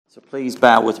So please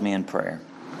bow with me in prayer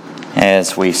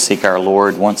as we seek our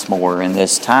Lord once more in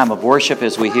this time of worship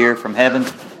as we hear from heaven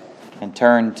and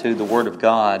turn to the Word of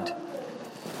God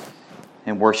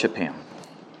and worship Him.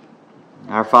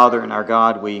 Our Father and our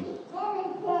God, we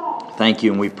thank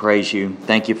you and we praise you.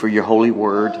 Thank you for your holy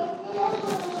Word.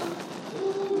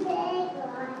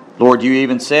 Lord, you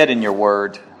even said in your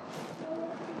Word,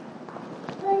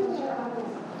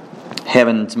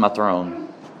 heaven's my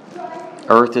throne,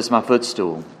 earth is my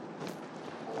footstool.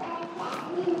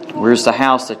 Where's the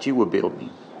house that you will build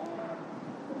me?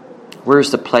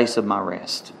 Where's the place of my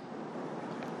rest?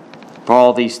 For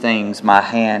all these things my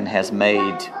hand has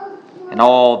made, and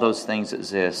all those things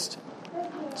exist,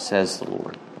 says the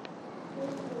Lord.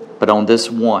 But on this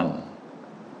one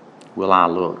will I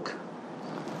look,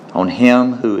 on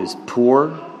him who is poor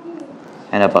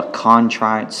and of a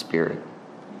contrite spirit,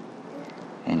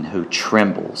 and who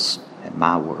trembles at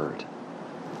my word.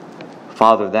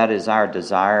 Father, that is our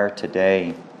desire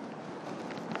today,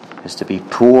 is to be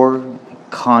poor,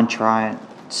 contrite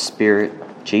spirit.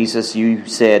 Jesus, you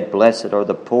said, blessed are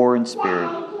the poor in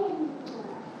spirit.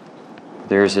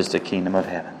 Theirs is the kingdom of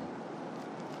heaven.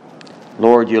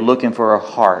 Lord, you're looking for a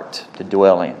heart to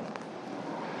dwell in,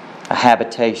 a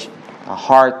habitation, a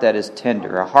heart that is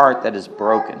tender, a heart that is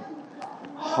broken,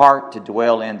 a heart to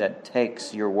dwell in that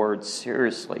takes your word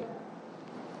seriously.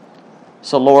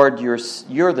 So Lord, you're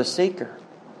the seeker.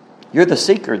 You're the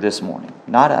seeker this morning,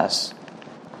 not us.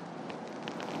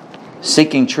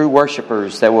 Seeking true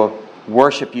worshipers that will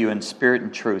worship you in spirit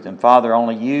and truth. And Father,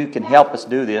 only you can help us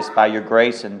do this by your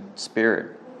grace and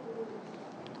spirit.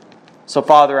 So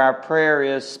Father, our prayer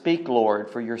is, speak, Lord,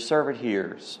 for your servant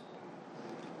hears.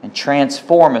 And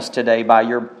transform us today by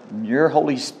your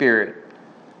Holy Spirit,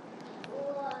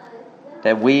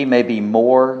 that we may be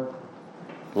more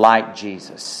like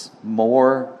Jesus,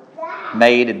 more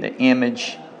made in the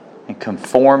image and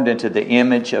conformed into the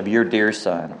image of your dear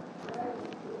Son.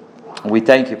 We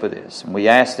thank you for this. And we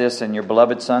ask this in your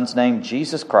beloved Son's name,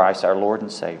 Jesus Christ, our Lord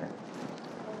and Savior,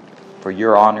 for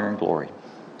your honor and glory.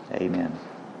 Amen.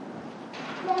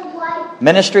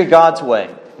 Ministry God's way.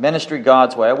 Ministry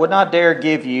God's way. I would not dare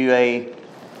give you a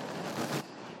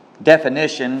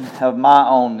definition of my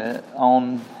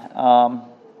own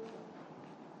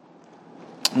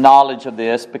knowledge of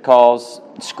this, because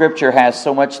Scripture has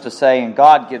so much to say and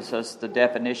God gives us the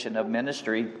definition of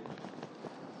ministry.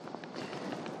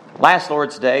 Last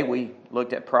Lord's Day, we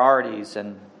looked at priorities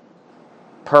and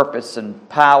purpose and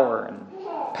power and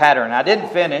pattern. I didn't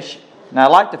finish, and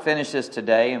I'd like to finish this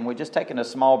today, and we're just taking a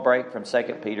small break from 2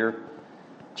 Peter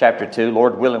chapter 2.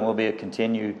 Lord willing, we'll be able to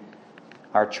continue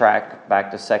our track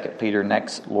back to 2 Peter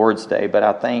next Lord's Day, but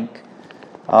I think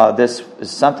this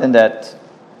is something that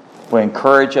will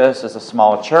encourage us as a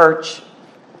small church.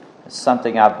 It's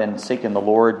something I've been seeking the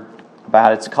Lord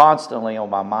about. It's constantly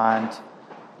on my mind,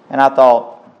 and I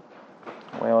thought,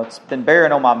 well, it's been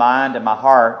bearing on my mind and my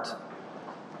heart,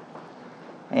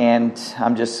 and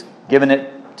I'm just giving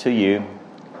it to you,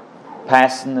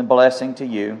 passing the blessing to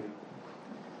you.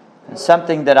 It's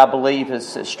something that I believe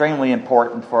is extremely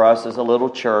important for us as a little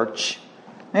church.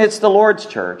 It's the Lord's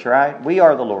church, right? We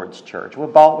are the Lord's church. We're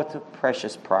bought with a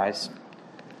precious price.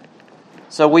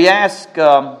 So we ask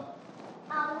the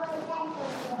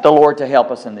Lord to help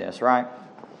us in this, right?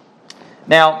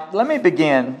 Now, let me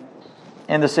begin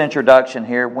in this introduction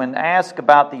here, when asked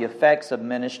about the effects of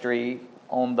ministry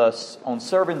on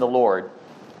serving the Lord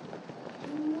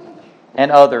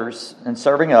and others, and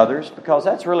serving others, because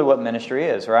that's really what ministry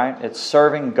is, right? It's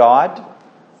serving God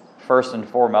first and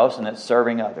foremost, and it's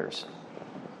serving others.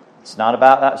 It's not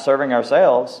about serving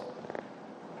ourselves.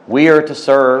 We are to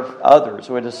serve others.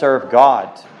 We're to serve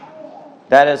God.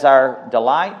 That is our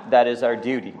delight. That is our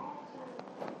duty.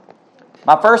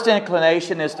 My first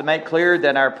inclination is to make clear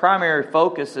that our primary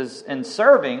focus is in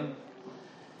serving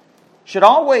should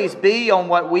always be on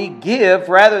what we give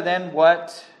rather than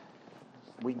what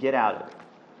we get out of it.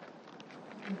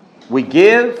 We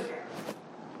give,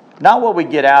 not what we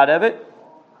get out of it.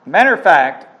 Matter of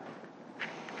fact,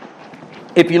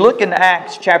 if you look in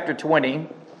Acts chapter 20,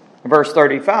 verse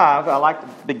 35, I like to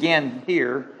begin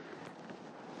here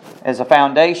as a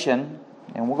foundation,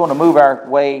 and we're going to move our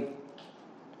way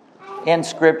in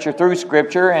Scripture, through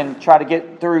Scripture, and try to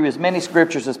get through as many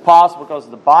Scriptures as possible, because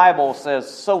the Bible says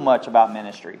so much about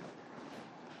ministry.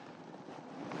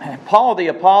 Paul the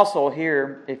Apostle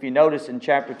here, if you notice in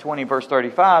chapter 20, verse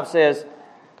 35, says,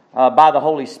 by the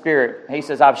Holy Spirit, he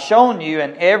says, I've shown you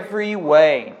in every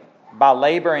way by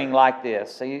laboring like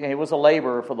this. He was a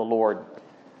laborer for the Lord,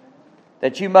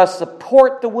 that you must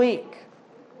support the weak.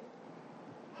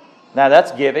 Now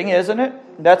that's giving, isn't it?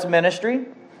 That's ministry.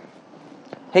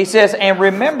 He says, and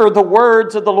remember the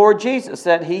words of the Lord Jesus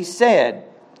that He said,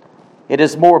 it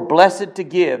is more blessed to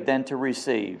give than to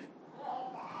receive.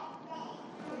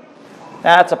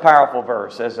 Now, that's a powerful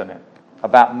verse, isn't it?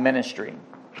 About ministry.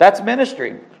 That's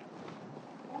ministry.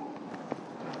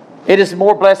 It is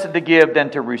more blessed to give than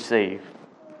to receive.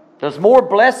 There's more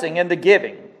blessing in the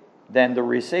giving than the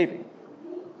receiving.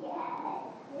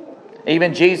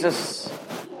 Even Jesus,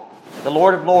 the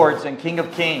Lord of Lords and King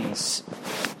of Kings,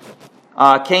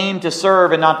 came to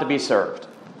serve and not to be served.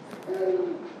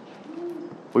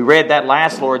 We read that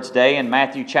last Lord's Day in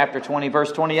Matthew chapter 20,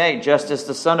 verse 28. Just as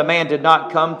the Son of Man did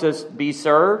not come to be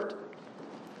served,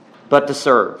 but to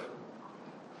serve,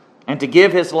 and to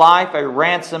give His life a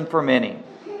ransom for many.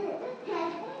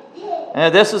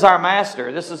 And this is our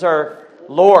Master. This is our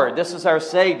Lord. This is our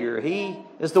Savior. He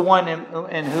is the one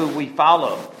in who we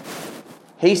follow.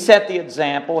 He set the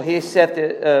example. He set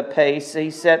the pace.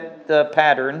 He set the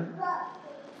pattern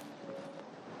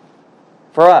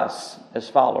for us as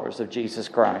followers of Jesus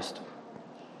Christ.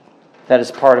 That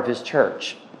is part of His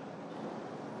church.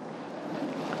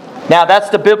 Now, that's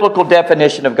the biblical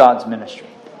definition of God's ministry.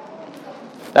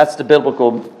 That's the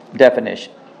biblical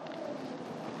definition.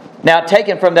 Now,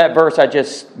 taken from that verse I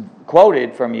just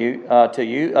quoted from you to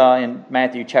you in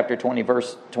Matthew chapter 20,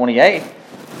 verse 28,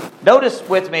 notice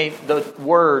with me the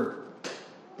word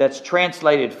that's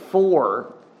translated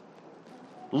for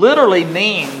literally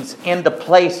means in the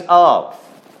place of.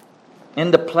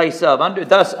 In the place of.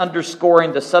 Thus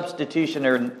underscoring the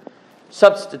substitutionary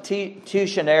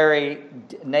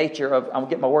nature of, I'll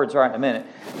get my words right in a minute,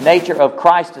 nature of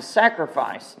Christ's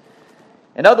sacrifice.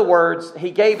 In other words,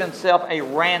 He gave Himself a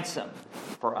ransom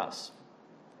for us.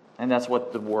 And that's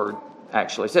what the word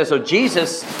actually says. So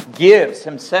Jesus gives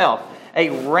Himself a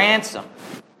ransom.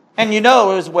 And you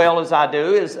know as well as I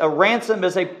do, is a ransom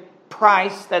is a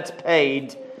price that's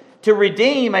paid to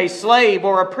redeem a slave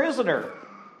or a prisoner.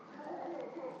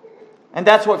 And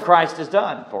that's what Christ has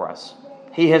done for us.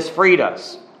 He has freed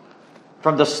us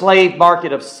from the slave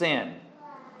market of sin,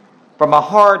 from a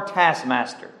hard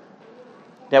taskmaster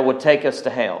that would take us to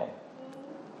hell.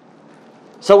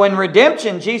 So in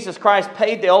redemption, Jesus Christ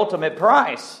paid the ultimate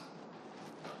price.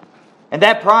 And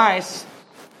that price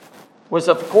was,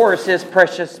 of course, His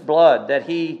precious blood that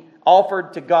He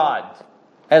offered to God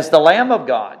as the Lamb of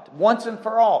God, once and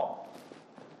for all.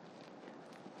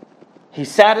 He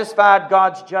satisfied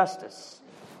God's justice.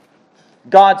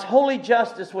 God's holy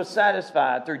justice was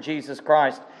satisfied through Jesus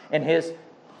Christ and His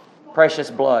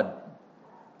precious blood.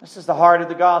 This is the heart of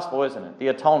the gospel, isn't it? The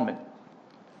atonement.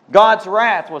 God's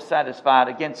wrath was satisfied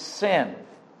against sin.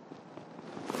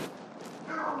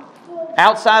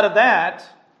 Outside of that,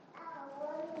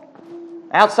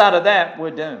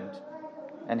 we're doomed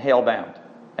and hell-bound.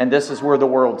 And this is where the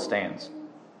world stands.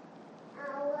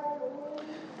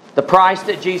 The price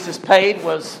that Jesus paid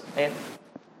was a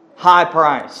high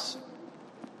price.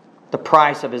 The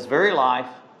price of His very life,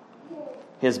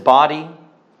 His body,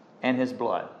 and His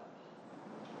blood.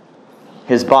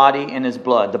 His body and His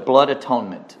blood. The blood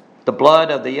atonement. The blood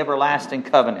of the everlasting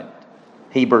covenant,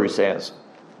 Hebrews says.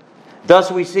 Thus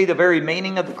we see the very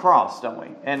meaning of the cross, don't we?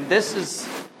 And this is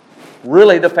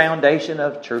really the foundation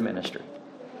of true ministry.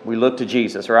 We look to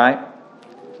Jesus, right?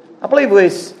 I believe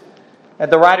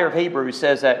the writer of Hebrews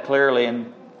says that clearly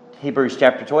in Hebrews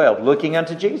chapter 12. Looking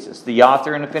unto Jesus, the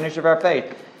author and the finisher of our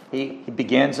faith. He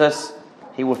begins us,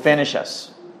 He will finish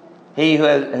us. He who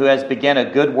has begun a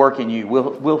good work in you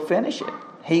will finish it.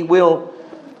 He will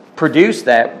produce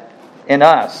that in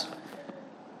us.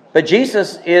 But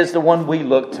Jesus is the one we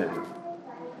look to.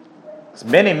 There's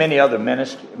many, many other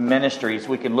ministries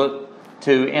we can look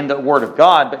to in the Word of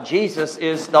God, but Jesus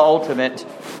is the ultimate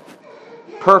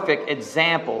perfect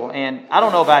example. And I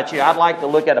don't know about you, I'd like to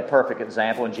look at a perfect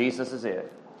example, and Jesus is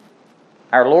it.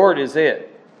 Our Lord is it.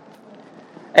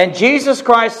 And Jesus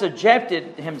Christ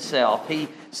subjected Himself. He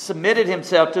submitted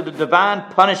Himself to the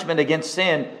divine punishment against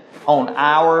sin on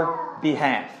our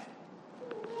behalf.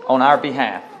 On our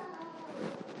behalf.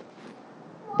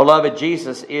 Beloved,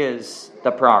 Jesus is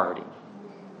the priority.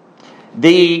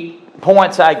 The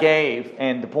points I gave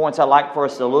and the points I'd like for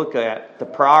us to look at, the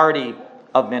priority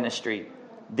of ministry,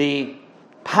 the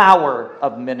power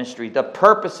of ministry, the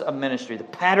purpose of ministry, the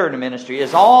pattern of ministry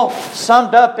is all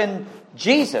summed up in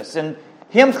Jesus and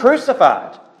Him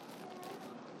crucified.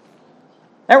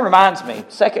 That reminds me,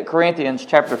 2 Corinthians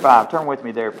chapter 5. Turn with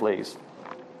me there, please.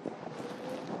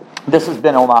 This has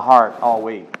been on my heart all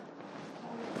week.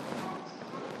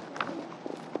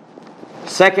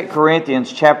 2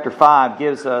 Corinthians chapter 5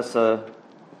 gives us a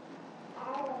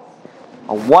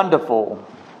wonderful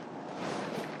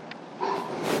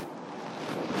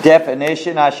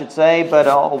definition, I should say, but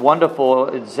a wonderful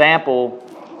example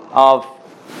of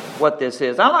what this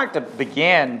is. I like to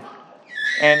begin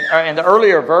in the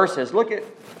earlier verses.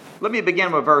 Let me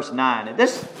begin with verse 9. And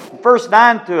this verse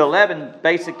 9 to 11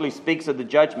 basically speaks of the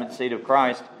judgment seat of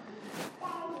Christ.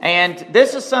 And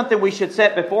this is something we should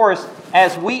set before us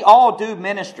as we all do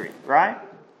ministry, right?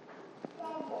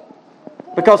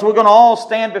 Because we're going to all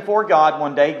stand before God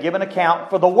one day, give an account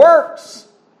for the works.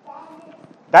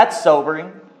 That's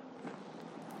sobering.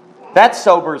 That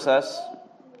sobers us.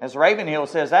 As Ravenhill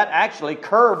says, that actually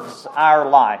curbs our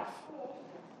life,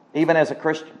 even as a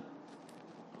Christian.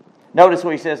 Notice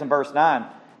what he says in verse 9.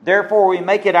 Therefore we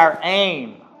make it our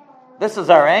aim. This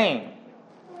is our aim.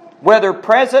 Whether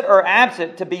present or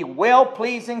absent, to be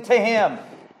well-pleasing to Him.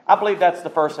 I believe that's the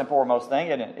first and foremost thing,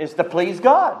 isn't it? Is to please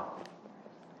God.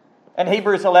 And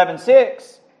Hebrews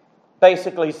 11:6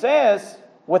 basically says,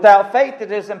 without faith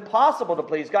it is impossible to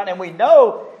please God. And we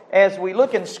know, as we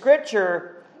look in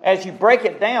Scripture, as you break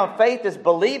it down, faith is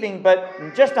believing,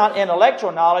 but just not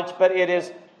intellectual knowledge, but it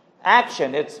is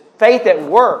action. It's faith at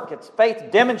work. It's faith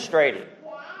demonstrated.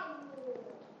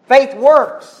 Faith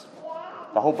works.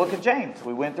 The whole book of James,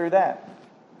 we went through that.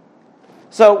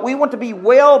 So we want to be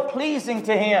well-pleasing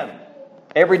to Him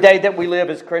every day that we live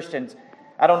as Christians.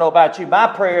 I don't know about you. My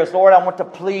prayer is, Lord, I want to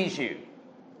please You.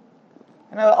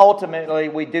 And ultimately,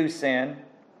 we do sin,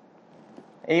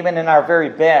 even in our very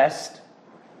best.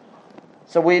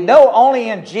 So we know only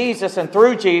in Jesus and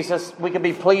through Jesus we can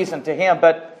be pleasing to Him.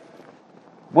 But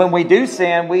when we do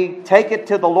sin, we take it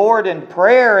to the Lord in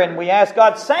prayer and we ask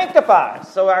God, sanctify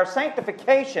us. So our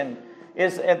sanctification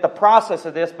is at the process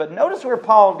of this. But notice where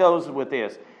Paul goes with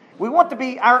this. We want to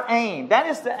be our aim. That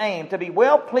is the aim, to be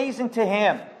well-pleasing to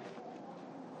Him.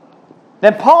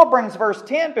 Then Paul brings verse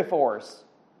 10 before us.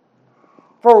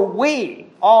 For we,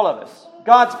 all of us,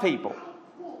 God's people,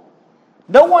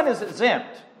 no one is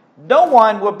exempt. No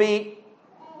one will be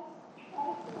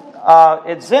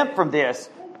exempt from this.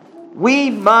 We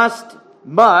must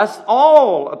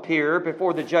all appear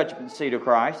before the judgment seat of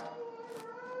Christ,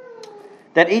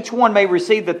 that each one may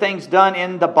receive the things done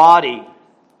in the body,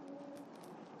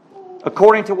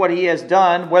 according to what he has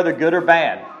done, whether good or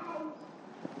bad.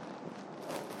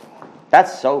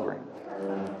 That's sobering.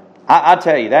 I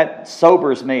tell you, that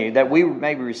sobers me, that we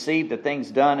may receive the things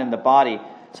done in the body.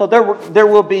 So there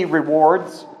will be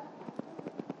rewards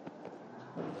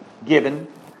given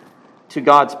to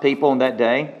God's people in that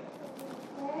day.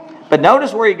 But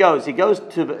notice where he goes. He goes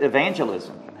to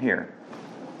evangelism here.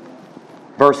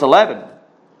 Verse 11.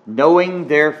 Knowing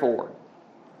therefore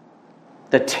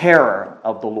the terror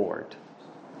of the Lord.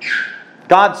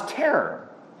 God's terror.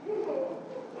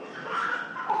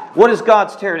 What is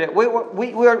God's terror?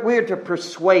 We are to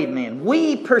persuade men.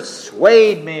 We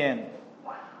persuade men.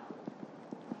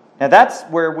 Now that's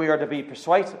where we are to be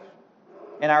persuasive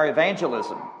in our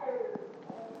evangelism.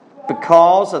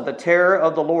 Because of the terror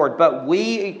of the Lord. But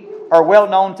we are well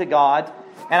known to God,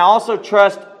 and I also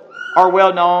trust are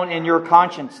well known in your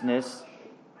consciousness.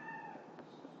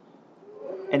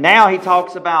 And now he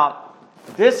talks about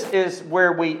this is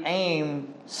where we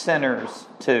aim sinners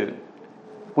to.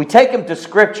 We take them to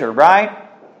Scripture, right?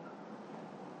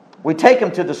 We take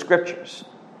them to the Scriptures.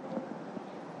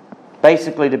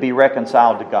 Basically to be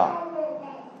reconciled to God.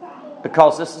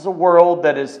 Because this is a world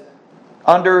that is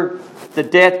under the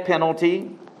death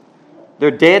penalty.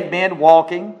 They're dead men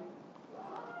walking.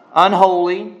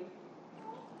 Unholy.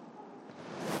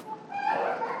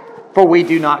 For we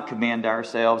do not commend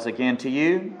ourselves again to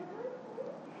you.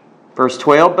 Verse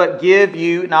 12, but give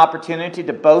you an opportunity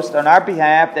to boast on our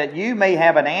behalf, that you may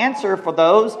have an answer for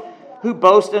those who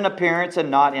boast in appearance and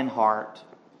not in heart.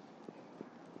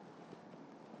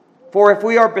 For if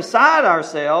we are beside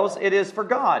ourselves, it is for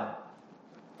God.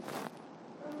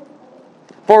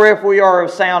 For if we are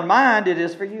of sound mind, it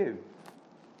is for you.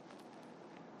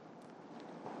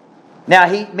 Now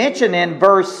he mentioned in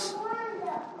verse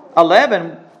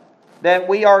 11 that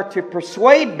we are to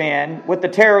persuade men with the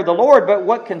terror of the Lord, but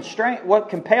what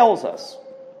compels us?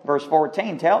 Verse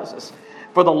 14 tells us,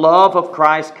 for the love of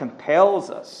Christ compels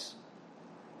us.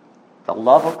 The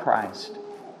love of Christ.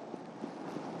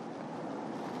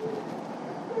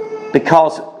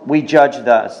 Because we judge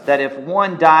thus, that if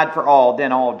one died for all,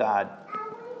 then all died.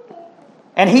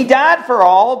 And He died for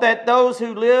all, that those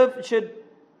who live should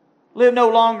live no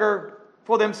longer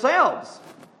for themselves.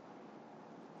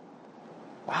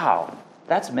 Wow,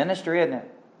 that's ministry, isn't it?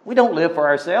 We don't live for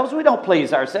ourselves. We don't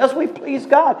please ourselves. We please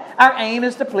God. Our aim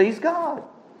is to please God.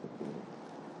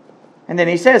 And then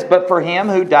he says, but for Him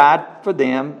who died for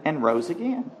them and rose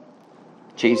again.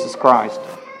 Jesus Christ,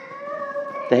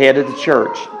 the head of the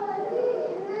church.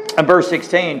 And verse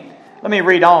 16, let me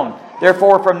read on.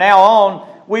 Therefore, from now on,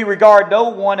 we regard no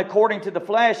one according to the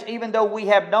flesh, even though we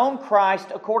have known Christ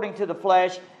according to the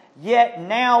flesh, yet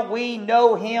now we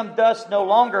know Him thus no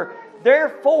longer.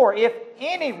 Therefore, if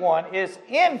anyone is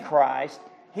in Christ,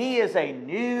 he is a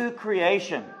new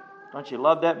creation. Don't you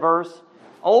love that verse?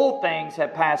 Old things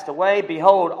have passed away.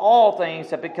 Behold, all things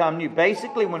have become new.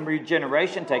 Basically, when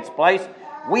regeneration takes place,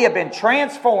 we have been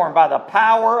transformed by the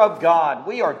power of God.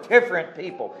 We are different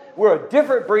people. We're a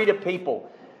different breed of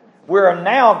people. We are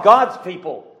now God's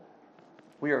people.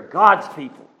 We are God's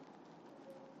people.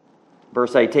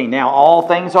 Verse 18, now all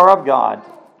things are of God,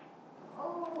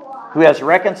 who has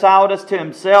reconciled us to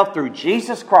Himself through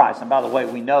Jesus Christ. And by the way,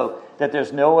 we know that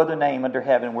there's no other name under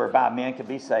heaven whereby men can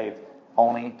be saved,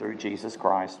 only through Jesus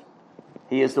Christ.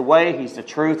 He is the way, He's the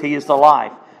truth, He is the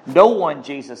life. No one,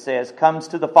 Jesus says, comes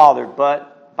to the Father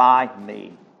but by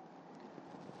me.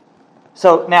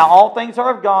 So now all things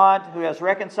are of God, who has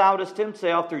reconciled us to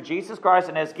Himself through Jesus Christ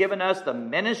and has given us the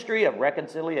ministry of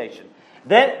reconciliation.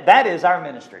 That is our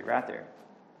ministry right there.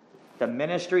 The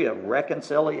ministry of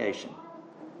reconciliation.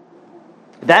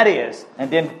 That is, and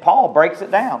then Paul breaks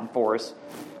it down for us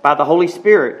by the Holy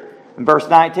Spirit in verse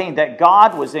 19, that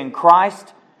God was in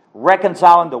Christ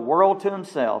reconciling the world to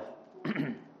Himself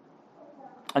and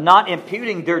not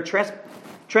imputing their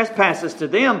trespasses to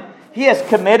them. He has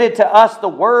committed to us the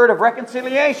word of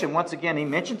reconciliation. Once again, he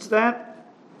mentions that.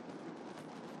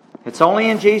 It's only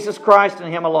in Jesus Christ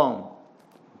and Him alone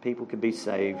people can be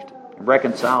saved and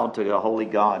reconciled to a holy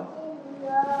God.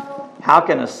 How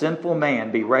can a sinful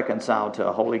man be reconciled to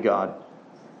a holy God?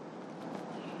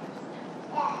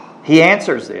 He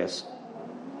answers this.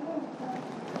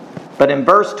 But in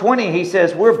verse 20, he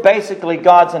says, we're basically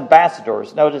God's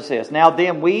ambassadors. Notice this. Now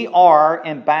then, we are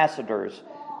ambassadors.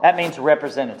 That means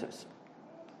representatives.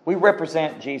 We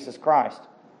represent Jesus Christ.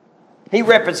 He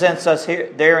represents us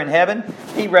here, there in heaven.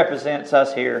 He represents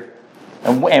us here.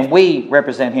 And we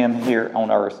represent Him here on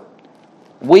earth.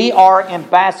 We are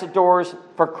ambassadors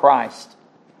for Christ.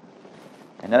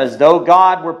 And as though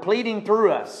God were pleading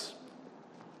through us.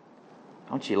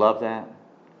 Don't you love that?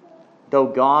 Though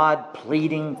God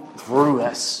pleading through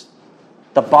us.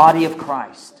 The body of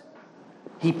Christ.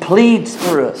 He pleads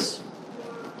through us.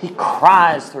 He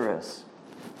cries through us.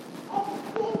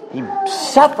 He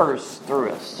suffers through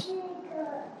us.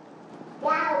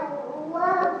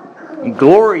 He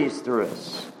glories through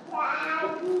us.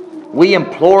 We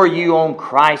implore you on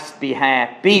Christ's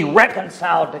behalf, be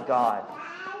reconciled to God.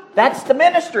 That's the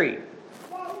ministry.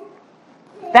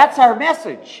 That's our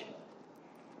message.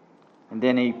 And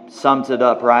then he sums it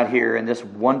up right here in this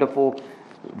wonderful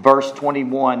verse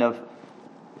 21 of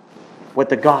what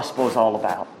the gospel is all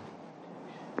about.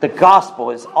 The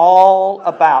gospel is all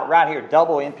about, right here,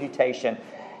 double imputation.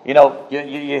 You know, you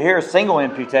hear single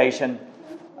imputation.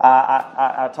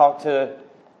 I talked to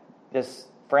this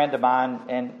friend of mine,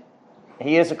 and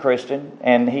he is a Christian,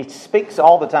 and he speaks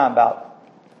all the time about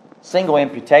single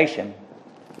imputation.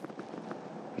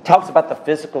 He talks about the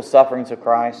physical sufferings of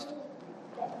Christ.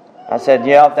 I said,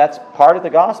 yeah, that's part of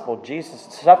the gospel. Jesus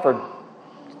suffered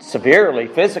severely,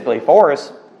 physically for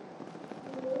us.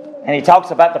 And he talks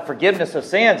about the forgiveness of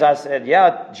sins. I said,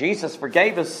 yeah, Jesus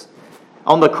forgave us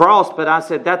on the cross, but I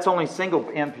said, that's only single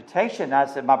imputation. I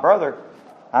said, my brother,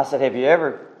 I said, have you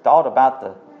ever thought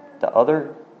about the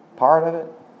other part of it?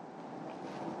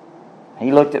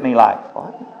 He looked at me like,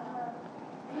 what?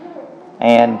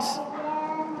 And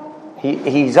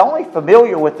he's only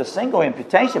familiar with the single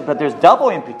imputation, but there's double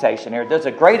imputation here. There's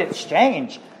a great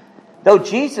exchange. Though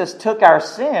Jesus took our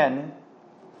sin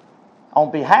on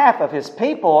behalf of His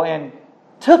people and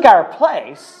took our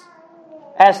place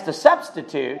as the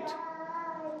substitute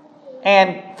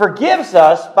and forgives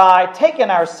us by taking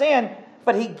our sin,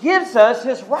 but He gives us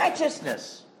His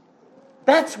righteousness.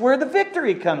 That's where the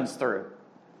victory comes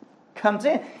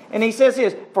in. And he says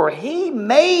this, for He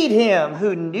made Him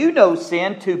who knew no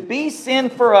sin to be sin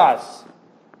for us.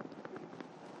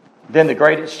 Then the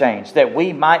great exchange, that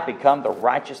we might become the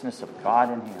righteousness of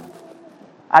God in Him.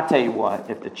 I tell you what,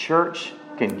 if the church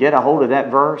can get a hold of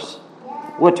that verse,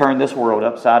 we'll turn this world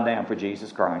upside down for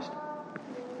Jesus Christ.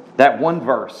 That one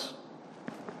verse.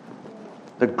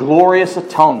 The glorious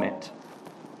atonement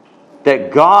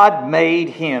that God made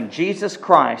Him, Jesus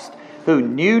Christ, who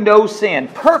knew no sin,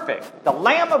 perfect, the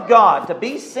Lamb of God, to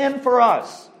be sin for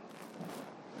us.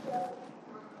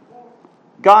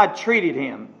 God treated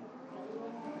Him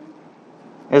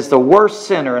as the worst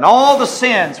sinner, and all the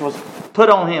sins was put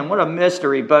on Him. What a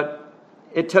mystery, but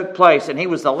it took place. And He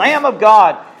was the Lamb of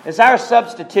God as our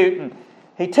substitute. And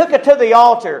He took it to the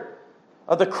altar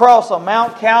of the cross on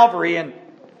Mount Calvary, and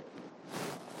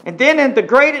And then in the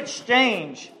great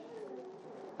exchange,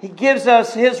 He gives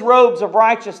us His robes of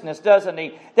righteousness, doesn't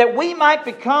He? That we might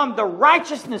become the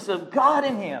righteousness of God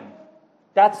in Him.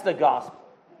 That's the gospel.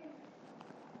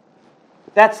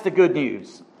 That's the good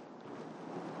news.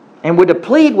 And we're to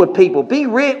plead with people. Be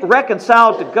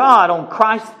reconciled to God on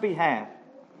Christ's behalf.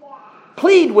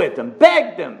 Plead with them.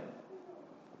 Beg them.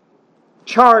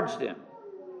 Charge them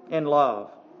in love.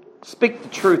 Speak the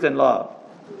truth in love.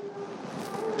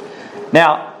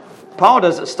 Now, Paul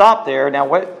doesn't stop there.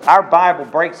 Now, our Bible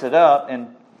breaks it up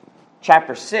in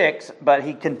chapter 6, but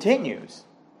he continues.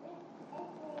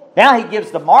 Now he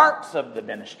gives the marks of the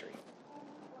ministry.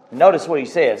 Notice what he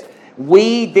says.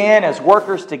 We then, as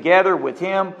workers together with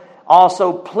Him,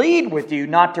 also plead with you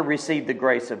not to receive the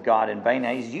grace of God in vain.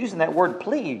 Now he's using that word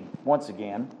plead once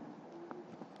again.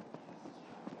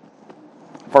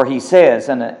 For he says,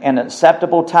 in an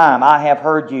acceptable time I have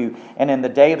heard you, and in the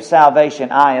day of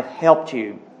salvation I have helped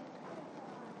you.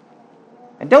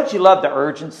 And don't you love the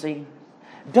urgency?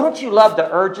 Don't you love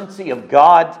the urgency of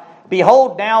God?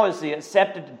 Behold, now is the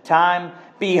accepted time.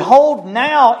 Behold,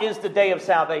 now is the day of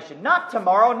salvation. Not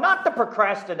tomorrow, not to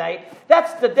procrastinate.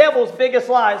 That's the devil's biggest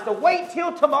lie, is to wait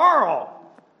till tomorrow.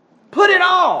 Put it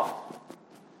off.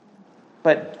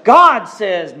 But God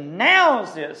says, now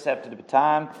is the accepted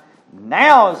time.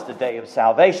 Now is the day of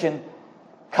salvation.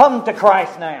 Come to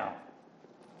Christ now.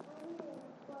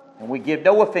 And we give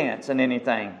no offense in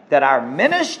anything, that our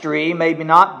ministry may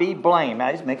not be blamed.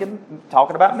 Now he's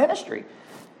talking about ministry.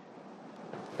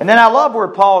 And then I love where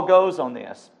Paul goes on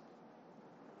this.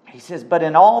 He says, but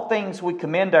in all things we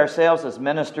commend ourselves as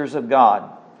ministers of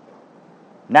God.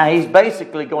 Now he's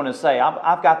basically going to say,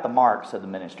 I've got the marks of the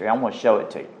ministry. I'm going to show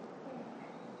it to you.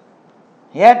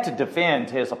 He had to defend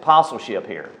his apostleship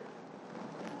here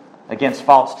against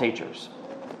false teachers.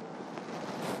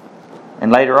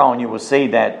 And later on you will see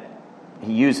that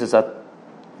he uses a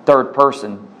third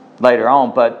person later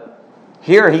on, but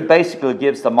here he basically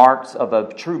gives the marks of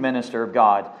a true minister of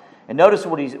God. And notice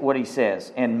what he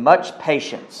says. In much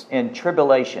patience, in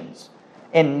tribulations,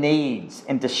 in needs,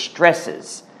 in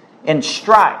distresses, in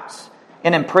stripes,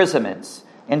 in imprisonments,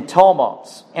 in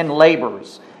tumults, in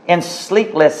labors, in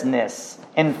sleeplessness,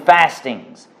 in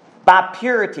fastings, by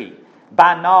purity,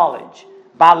 by knowledge,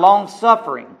 by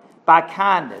long-suffering, by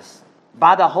kindness,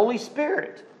 by the Holy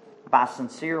Spirit, by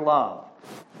sincere love,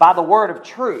 by the word of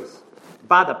truth,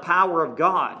 by the power of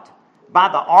God, by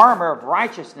the armor of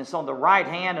righteousness on the right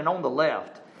hand and on the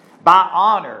left, by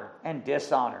honor and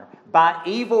dishonor, by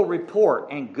evil report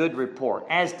and good report,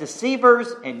 as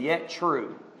deceivers and yet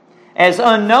true, as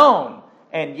unknown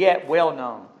and yet well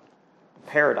known.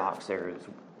 The paradox there is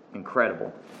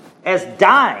incredible. As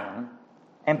dying,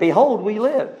 and behold, we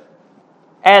live.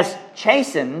 As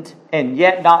chastened and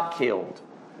yet not killed.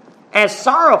 As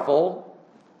sorrowful,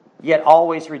 yet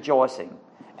always rejoicing.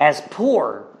 As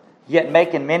poor, yet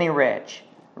making many rich.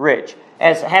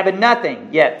 As having nothing,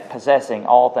 yet possessing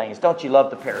all things. Don't you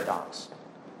love the paradox?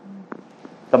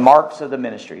 The marks of the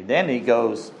ministry. Then he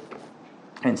goes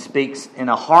and speaks in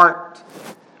a heart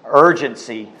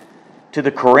urgency to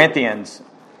the Corinthians.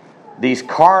 These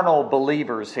carnal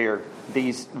believers here.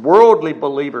 These worldly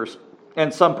believers.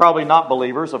 And some probably not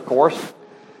believers, of course.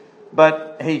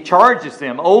 But he charges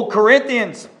them. O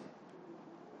Corinthians,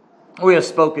 we have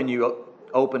spoken you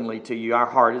openly to you. Our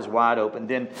heart is wide open.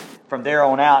 Then from there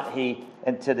on out,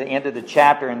 and to the end of the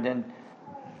chapter, and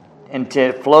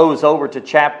it flows over to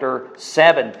chapter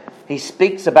 7, he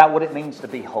speaks about what it means to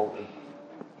be holy,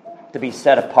 to be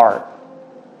set apart.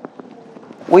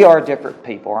 We are different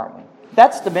people, aren't we?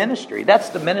 That's the ministry. That's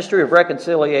the ministry of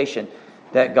reconciliation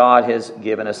that God has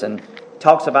given us, and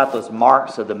talks about those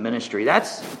marks of the ministry.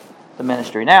 That's the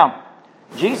ministry. Now,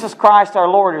 Jesus Christ our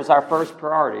Lord is our first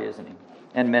priority, isn't He,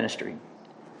 in ministry?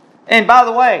 And by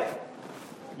the way,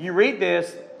 you read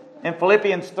this in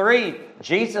Philippians 3,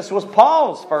 Jesus was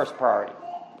Paul's first priority.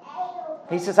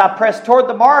 He says, I press toward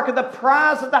the mark of the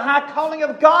prize of the high calling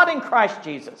of God in Christ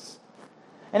Jesus.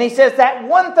 And he says, that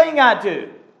one thing I do,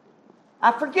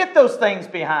 I forget those things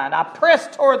behind. I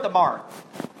press toward the mark.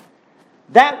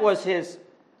 That was his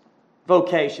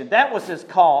vocation. That was his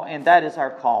call, and that is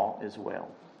our call as well.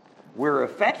 We're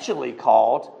effectually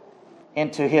called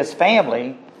into His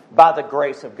family by the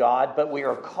grace of God, but we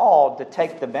are called to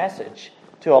take the message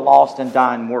to a lost and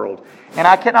dying world. And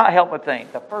I cannot help but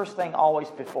think, the first thing always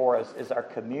before us is our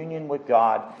communion with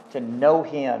God, to know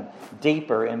Him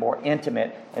deeper and more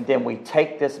intimate, and then we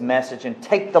take this message and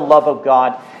take the love of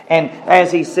God. And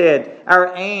as he said,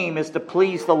 our aim is to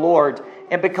please the Lord.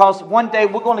 And because one day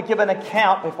we're going to give an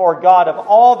account before God of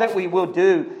all that we will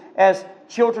do as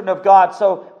children of God.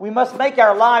 So we must make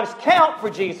our lives count for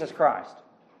Jesus Christ.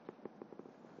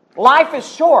 Life is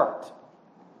short.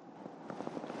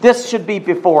 This should be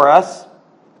before us.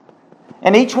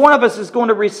 And each one of us is going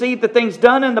to receive the things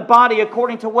done in the body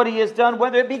according to what he has done,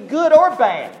 whether it be good or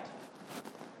bad.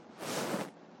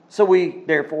 So we,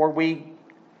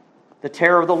 the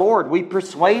terror of the Lord, we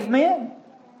persuade men.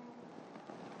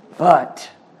 But,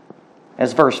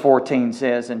 as verse 14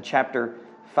 says in chapter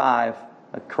 5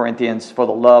 of Corinthians, for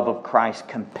the love of Christ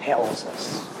compels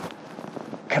us.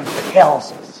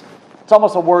 Compels us. It's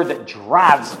almost a word that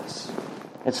drives us.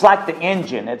 It's like the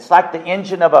engine. It's like the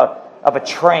engine of a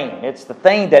train. It's the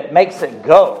thing that makes it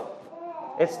go.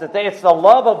 It's the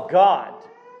love of God.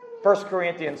 1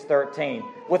 Corinthians 13.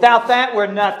 Without that, we're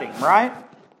nothing, right?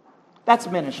 That's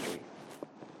ministry.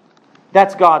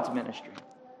 That's God's ministry.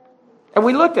 And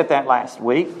we looked at that last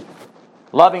week.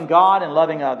 Loving God and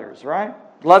loving others, right?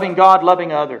 Loving God,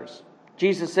 loving others.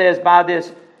 Jesus says, by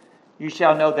this you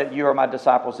shall know that you are my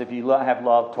disciples if you have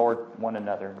love toward one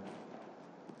another.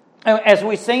 As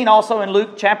we've seen also in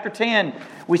Luke chapter 10,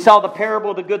 we saw the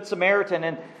parable of the Good Samaritan,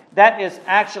 and that is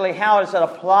actually how is it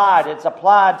applied. It's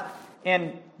applied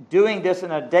in doing this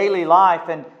in a daily life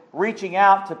and reaching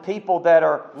out to people that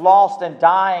are lost and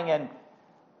dying. And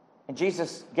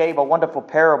Jesus gave a wonderful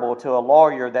parable to a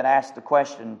lawyer that asked the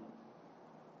question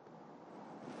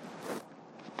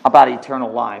about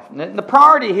eternal life. And the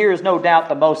priority here is no doubt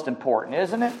the most important,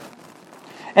 isn't it?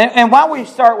 And why we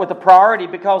start with the priority,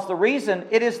 because the reason,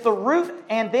 it is the root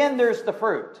and then there's the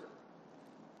fruit.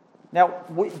 Now,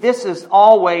 this is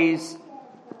always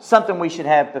something we should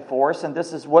have before us, and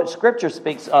this is what Scripture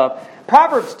speaks of.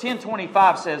 Proverbs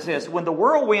 10:25 says this, when the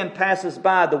whirlwind passes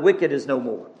by, the wicked is no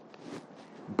more.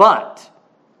 But,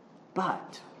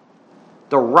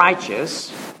 the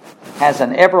righteous has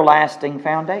an everlasting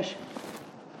foundation.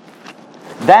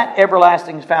 That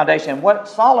everlasting foundation, what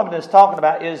Solomon is talking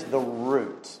about is the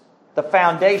root. The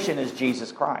foundation is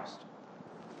Jesus Christ.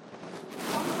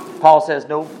 Paul says,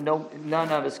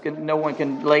 none of us no one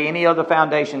can lay any other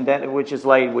foundation that which is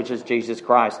laid, which is Jesus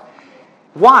Christ.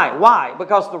 Why? Why?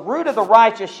 Because the root of the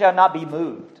righteous shall not be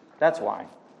moved. That's why.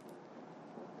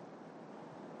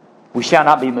 We shall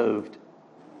not be moved.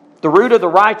 The root of the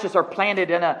righteous are planted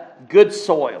in a good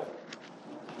soil.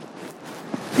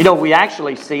 You know, we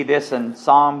actually see this in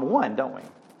Psalm 1, don't we? It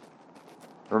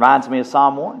reminds me of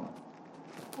Psalm 1.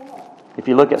 If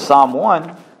you look at Psalm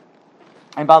 1,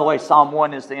 and by the way, Psalm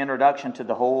 1 is the introduction to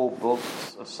the whole book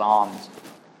of Psalms,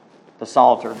 the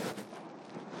Psalter.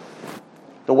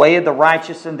 The way of the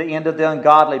righteous and the end of the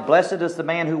ungodly. Blessed is the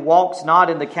man who walks not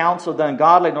in the counsel of the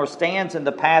ungodly, nor stands in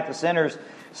the path of sinners,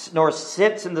 nor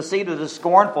sits in the seat of the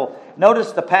scornful.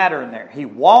 Notice the pattern there. He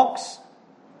walks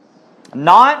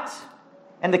not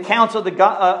in the counsel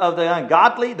of the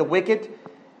ungodly, the wicked,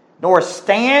 nor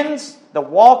stands, the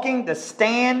walking, the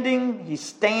standing. He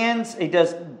stands. He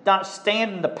does not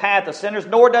stand in the path of sinners,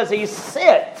 nor does he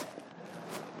sit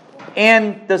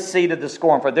in the seat of the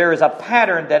scornful. There is a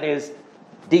pattern that is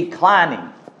declining.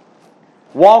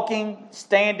 Walking,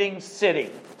 standing,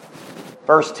 sitting.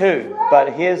 Verse 2,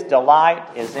 but his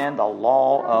delight is in the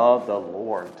law of the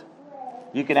Lord.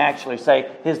 You can actually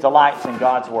say his delight is in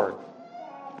God's Word.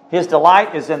 His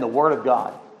delight is in the Word of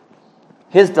God.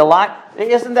 His delight,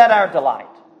 isn't that our delight?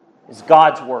 It's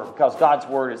God's Word, because God's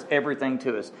Word is everything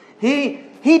to us. He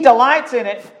delights in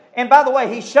it, and by the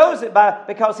way, he shows it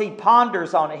because he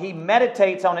ponders on it. He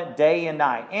meditates on it day and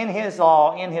night. In his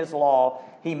law,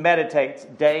 he meditates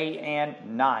day and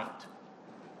night.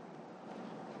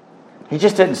 He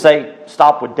just didn't say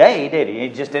stop with day, did he? He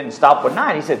just didn't stop with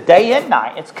night. He said day and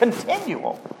night. It's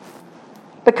continual.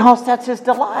 Because that's his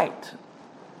delight.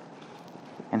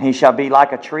 And he shall be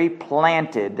like a tree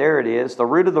planted. There it is. The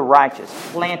root of the righteous.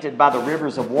 Planted by the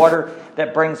rivers of water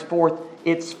that brings forth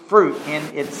its fruit in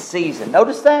its season.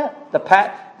 Notice that?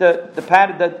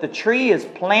 The tree is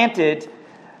planted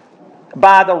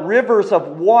by the rivers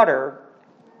of water.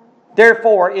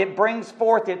 Therefore, it brings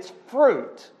forth its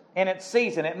fruit in its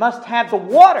season. It must have the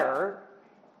water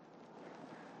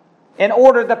in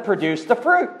order to produce the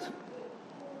fruit.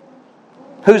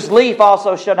 Whose leaf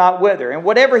also shall not wither, and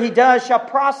whatever he does shall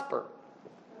prosper.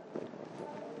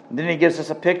 And then he gives us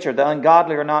a picture. The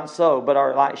ungodly are not so, but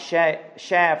are like the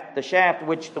shaft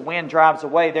which the wind drives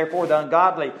away. Therefore the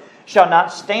ungodly shall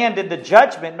not stand in the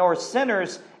judgment, nor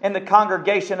sinners in the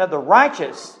congregation of the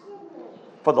righteous.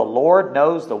 For the Lord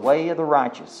knows the way of the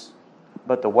righteous,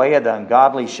 but the way of the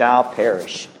ungodly shall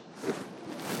perish.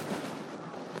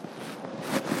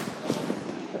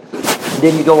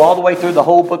 Then you go all the way through the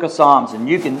whole book of Psalms, and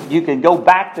you can go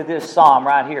back to this psalm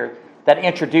right here that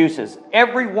introduces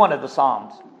every one of the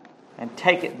psalms and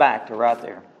take it back to right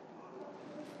there.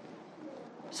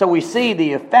 So we see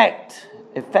the effect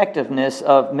effectiveness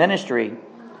of ministry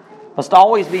must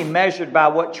always be measured by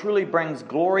what truly brings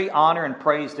glory, honor, and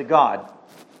praise to God.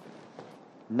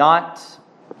 Not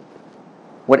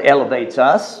what elevates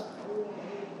us.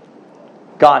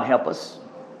 God help us.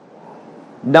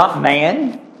 Not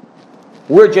man.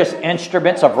 We're just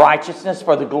instruments of righteousness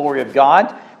for the glory of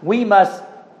God. We must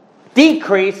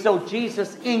decrease so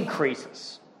Jesus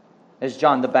increases, as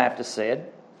John the Baptist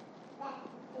said.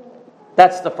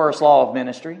 That's the first law of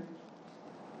ministry.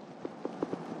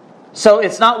 So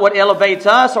it's not what elevates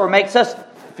us or makes us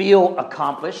feel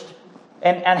accomplished.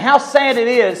 And how sad it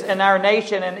is in our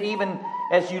nation, and even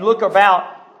as you look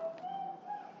about,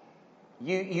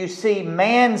 you see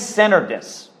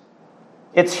man-centeredness.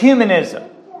 It's humanism.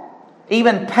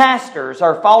 Even pastors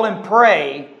are falling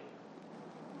prey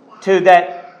to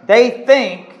that. They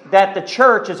think that the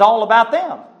church is all about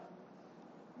them.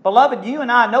 Beloved, you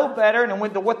and I know better, and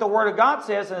what the Word of God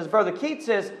says, and as Brother Keith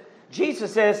says,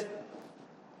 Jesus says,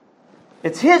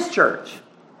 it's His church.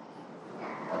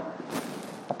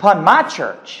 Upon my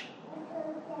church.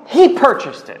 He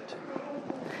purchased it.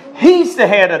 He's the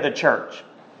head of the church.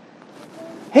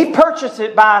 He purchased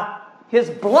it by His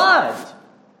blood.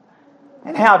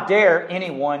 And how dare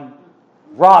anyone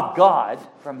rob God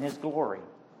from His glory?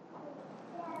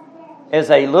 As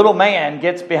a little man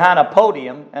gets behind a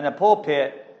podium and a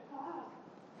pulpit,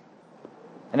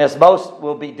 and as most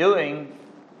will be doing,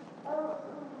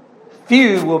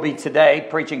 few will be today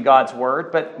preaching God's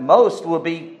Word, but most will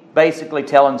be basically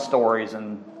telling stories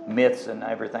and myths and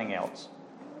everything else.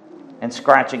 And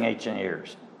scratching ancient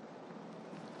ears.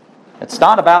 It's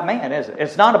not about man, is it?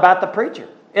 It's not about the preacher.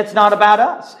 It's not about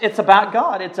us. It's about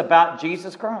God. It's about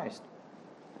Jesus Christ.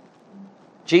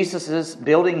 Jesus is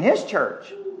building His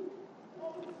church.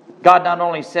 God not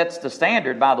only sets the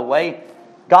standard, by the way,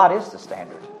 God is the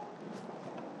standard.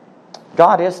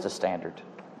 God is the standard.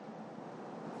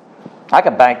 I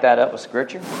can back that up with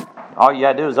Scripture. All you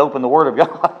got to do is open the Word of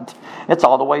God. It's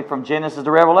all the way from Genesis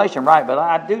to Revelation, right? But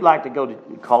I do like to go to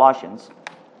Colossians.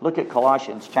 Look at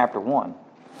Colossians chapter 1.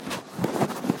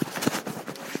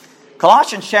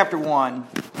 Colossians chapter 1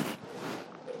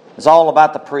 is all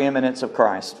about the preeminence of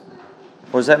Christ.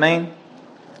 What does that mean?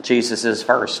 Jesus is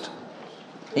first.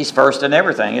 He's first in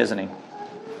everything, isn't He?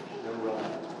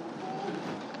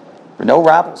 No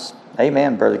rivals.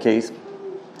 Amen, Brother Keith.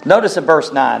 Notice in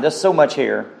verse 9, there's so much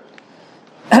here.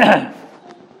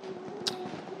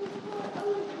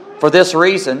 For this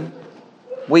reason,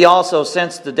 we also,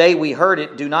 since the day we heard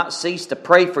it, do not cease to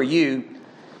pray for you.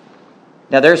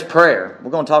 Now there's prayer.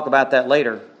 We're going to talk about that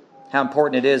later. How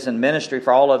important it is in ministry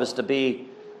for all of us to be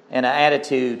in an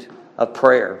attitude of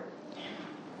prayer.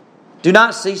 Do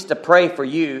not cease to pray for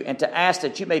you and to ask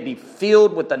that you may be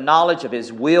filled with the knowledge of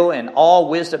His will and all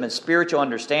wisdom and spiritual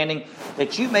understanding,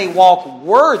 that you may walk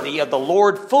worthy of the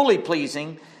Lord, fully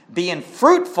pleasing, being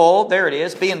fruitful, there it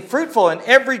is, being fruitful in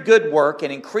every good work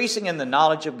and increasing in the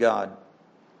knowledge of God.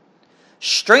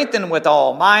 Strengthened with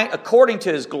all might, according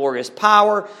to His glorious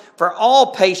power, for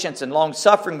all patience and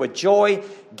long-suffering with joy,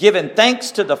 giving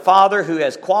thanks to the Father who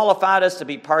has qualified us to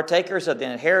be partakers of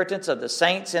the inheritance of the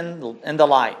saints in the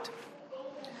light.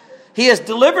 He has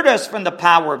delivered us from the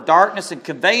power of darkness and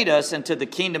conveyed us into the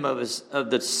kingdom of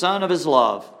the Son of His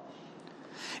love,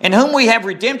 in whom we have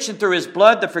redemption through His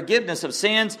blood, the forgiveness of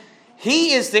sins.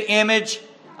 He is the image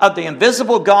of the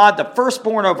invisible God, the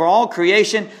firstborn over all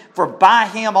creation. For by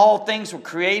Him all things were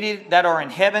created that are in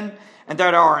heaven and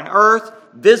that are on earth,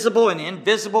 visible and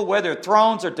invisible, whether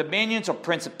thrones or dominions or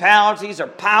principalities or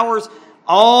powers.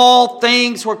 All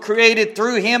things were created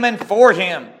through Him and for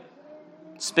Him.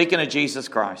 Speaking of Jesus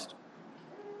Christ.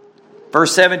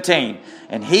 Verse 17,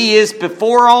 and He is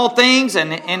before all things,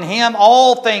 and in Him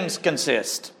all things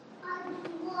consist.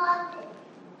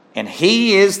 And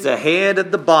He is the head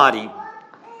of the body.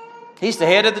 He's the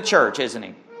head of the church, isn't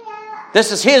He?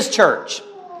 This is His church.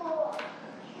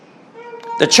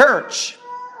 The church,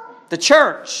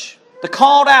 the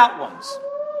called out ones,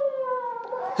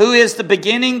 who is the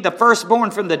beginning, the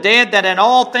firstborn from the dead, that in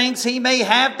all things He may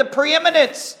have the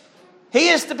preeminence. He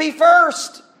is to be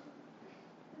first.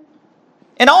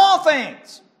 In all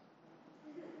things.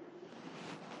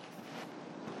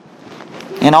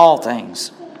 In all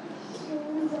things.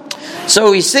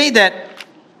 So we see that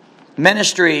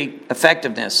ministry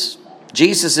effectiveness,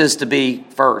 Jesus is to be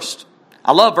first.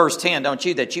 I love verse 10, don't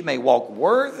you? That you may walk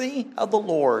worthy of the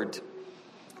Lord.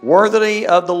 Worthy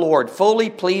of the Lord,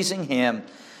 fully pleasing Him,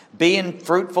 being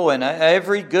fruitful in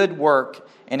every good work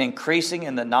and increasing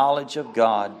in the knowledge of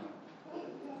God.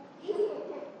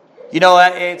 You know,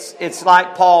 it's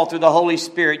like Paul through the Holy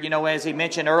Spirit, you know, as he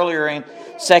mentioned earlier in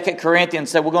 2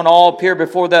 Corinthians, that we're going to all appear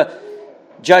before the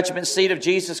judgment seat of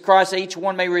Jesus Christ, each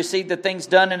one may receive the things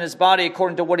done in his body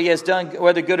according to what he has done,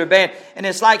 whether good or bad. And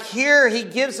it's like here he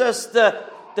gives us the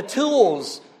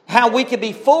tools, how we can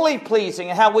be fully pleasing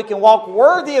and how we can walk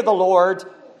worthy of the Lord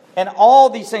and all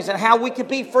these things, and how we can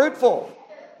be fruitful.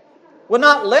 We're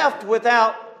not left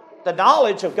without the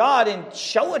knowledge of God in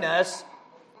showing us,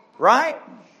 right?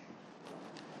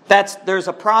 There's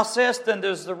a process, then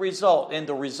there's the result. And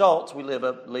the results we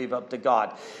leave up to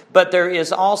God. But there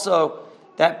is also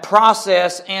that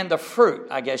process and the fruit,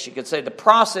 I guess you could say. The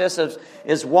process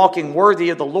is walking worthy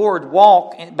of the Lord.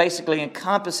 Walk basically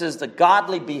encompasses the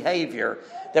godly behavior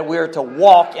that we are to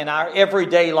walk in our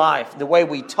everyday life. The way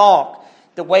we talk,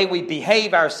 the way we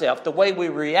behave ourselves, the way we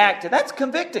react. And that's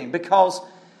convicting, because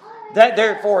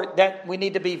therefore we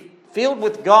need to be filled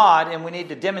with God, and we need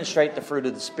to demonstrate the fruit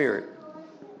of the Spirit.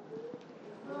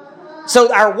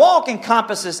 So our walk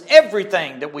encompasses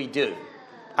everything that we do.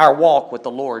 Our walk with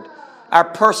the Lord. Our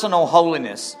personal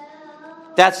holiness.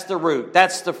 That's the root.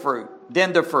 That's the fruit.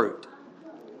 Then the fruit.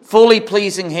 Fully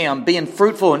pleasing Him. Being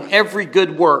fruitful in every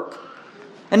good work.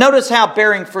 And notice how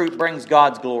bearing fruit brings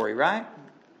God's glory, right?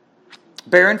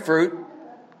 Bearing fruit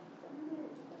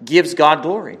gives God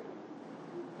glory.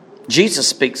 Jesus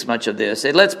speaks much of this.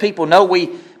 It lets people know we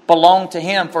belong to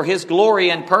Him for His glory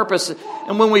and purpose.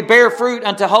 And when we bear fruit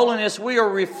unto holiness, we are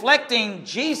reflecting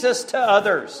Jesus to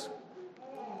others.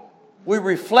 We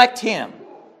reflect Him.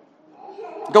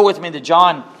 Go with me to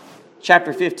John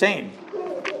chapter 15.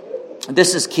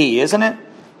 This is key, isn't it?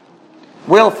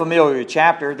 Well familiar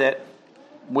chapter that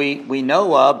we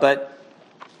know of, but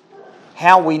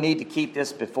how we need to keep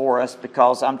this before us,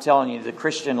 because I'm telling you, the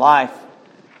Christian life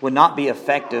would not be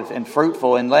effective and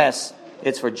fruitful unless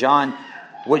it's for John,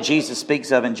 what Jesus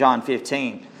speaks of in John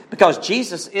 15. Because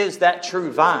Jesus is that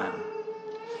true vine.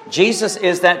 Jesus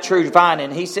is that true vine.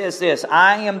 And He says this,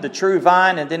 I am the true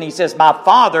vine. And then He says, my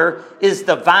Father is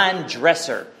the vine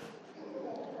dresser.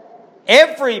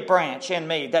 Every branch in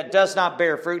me that does not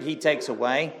bear fruit, He takes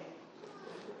away.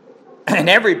 And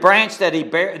every branch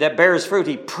that bears fruit,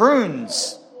 He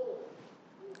prunes.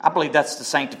 I believe that's the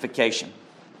sanctification.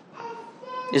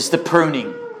 It's the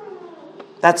pruning.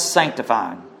 That's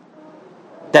sanctifying.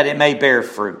 That it may bear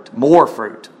fruit, more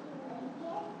fruit.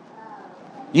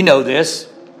 You know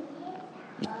this.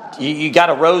 You got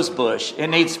a rose bush. It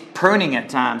needs pruning at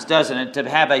times, doesn't it? To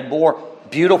have a more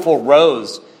beautiful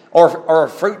rose or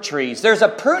fruit trees. There's a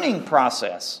pruning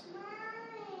process.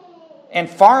 And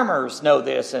farmers know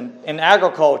this, and in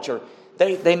agriculture.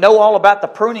 They know all about the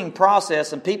pruning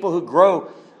process, and people who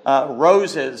grow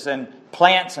roses and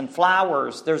plants and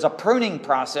flowers, there's a pruning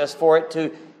process for it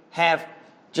to have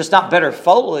just not better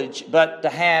foliage, but to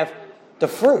have the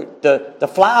fruit, the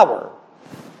flower.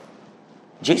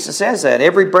 Jesus says that.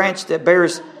 Every branch that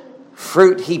bears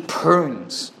fruit, He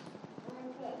prunes,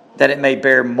 that it may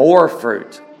bear more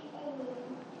fruit.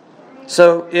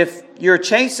 So if you're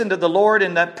chastened to the Lord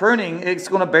in that pruning, it's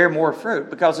going to bear more fruit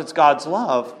because it's God's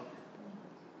love.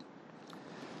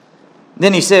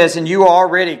 Then He says, and you are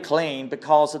already clean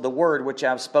because of the word which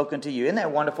I've spoken to you. Isn't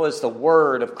that wonderful? It's the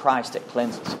word of Christ that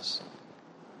cleanses us.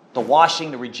 The washing,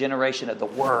 the regeneration of the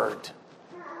word.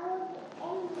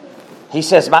 He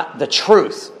says the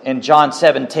truth in John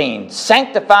 17.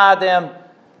 Sanctify them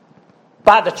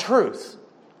by the truth.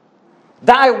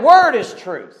 Thy word is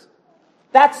truth.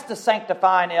 That's the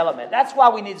sanctifying element. That's why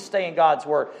we need to stay in God's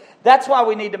word. That's why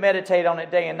we need to meditate on it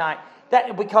day and night.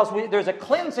 Because there's a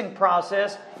cleansing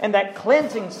process, and that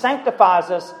cleansing sanctifies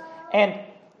us. And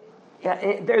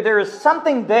there is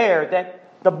something there that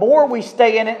the more we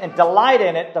stay in it and delight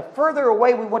in it, the further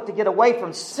away we want to get away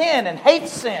from sin and hate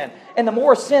sin. And the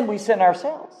more sin we sin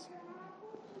ourselves.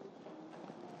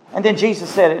 And then Jesus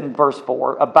said it in verse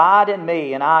 4, abide in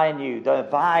me and I in you, the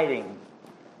abiding.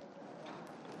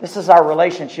 This is our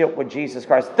relationship with Jesus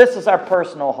Christ. This is our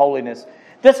personal holiness.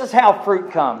 This is how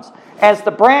fruit comes. As the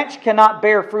branch cannot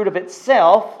bear fruit of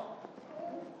itself,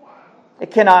 it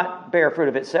cannot bear fruit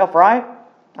of itself, right?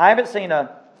 I haven't seen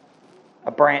a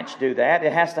branch do that.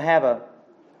 It has to have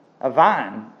a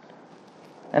vine.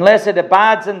 Unless it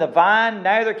abides in the vine,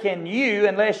 neither can you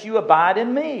unless you abide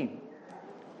in me.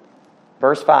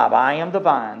 Verse 5, I am the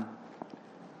vine,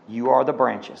 you are the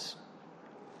branches.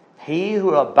 He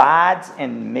who abides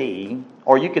in me,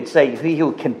 or you could say he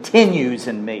who continues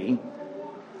in me,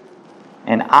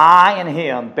 and I in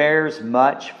him bears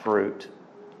much fruit.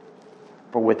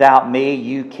 For without me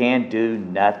you can do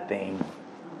nothing.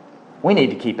 We need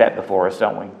to keep that before us,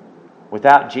 don't we?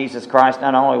 Without Jesus Christ,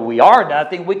 not only we are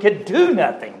nothing, we could do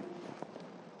nothing.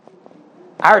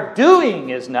 Our doing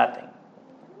is nothing.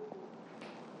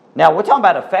 Now, we're talking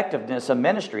about effectiveness of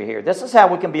ministry here. This is how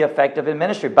we can be effective in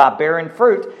ministry, by bearing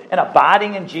fruit and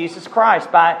abiding in Jesus Christ,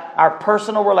 by our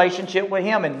personal relationship with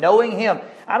Him and knowing Him.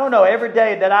 I don't know, every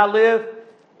day that I live,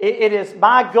 it is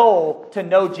my goal to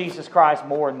know Jesus Christ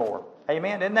more and more.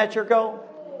 Amen? Isn't that your goal?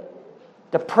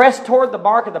 To press toward the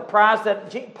mark of the prize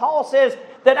that Paul says,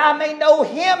 that I may know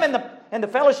Him in the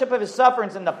fellowship of His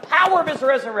sufferings and the power of His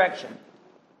resurrection.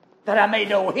 That I may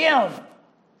know Him.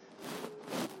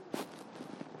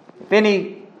 If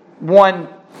anyone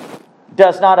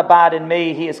does not abide in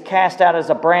me, he is cast out as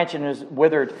a branch and is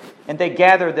withered. And they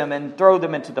gather them and throw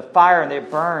them into the fire and they're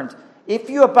burned. If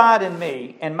you abide in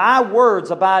me and my words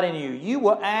abide in you, you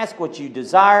will ask what you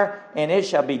desire and it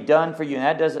shall be done for you. And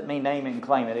that doesn't mean name it and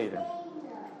claim it either.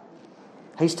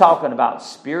 He's talking about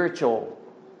spiritual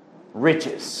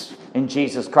riches in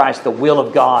Jesus Christ, the will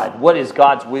of God. What is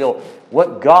God's will?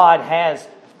 What God has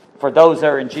for those that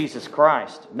are in Jesus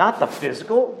Christ. Not the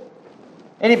physical.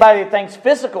 Anybody that thinks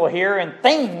physical here and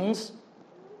things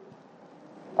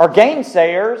are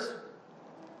gainsayers,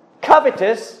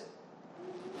 covetous,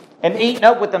 and eating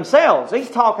up with themselves.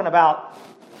 He's talking about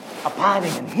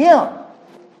abiding in Him.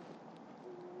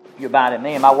 If you abide in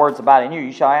me and my words abide in you,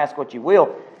 you shall ask what you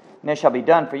will, and it shall be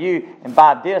done for you. And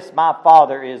by this my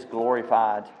Father is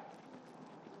glorified.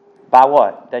 By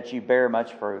what? That you bear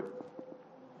much fruit.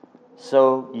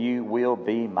 So you will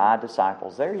be my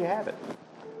disciples. There you have it.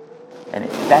 And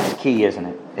that's key, isn't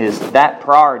it? Is that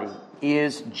priority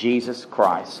is Jesus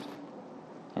Christ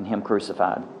and Him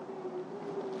crucified.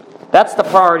 That's the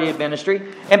priority of ministry.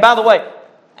 And by the way,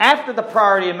 after the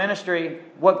priority of ministry,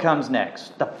 what comes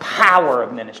next? The power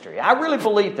of ministry. I really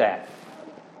believe that.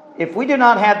 If we do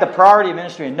not have the priority of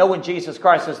ministry and knowing Jesus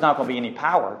Christ, there's not going to be any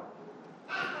power.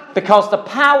 Because the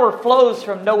power flows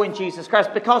from knowing Jesus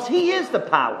Christ, because He is the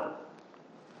power.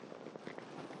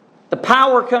 The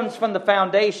power comes from the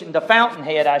foundation, the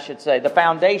fountainhead, I should say, the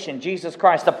foundation, Jesus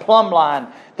Christ, the plumb line,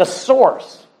 the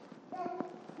source.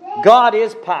 God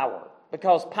is power,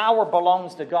 because power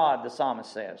belongs to God, the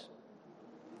psalmist says.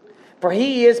 For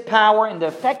He is power, and the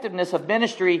effectiveness of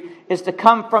ministry is to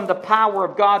come from the power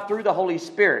of God through the Holy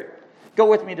Spirit. Go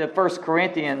with me to 1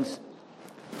 Corinthians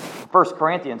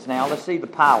now. Let's see the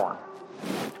power.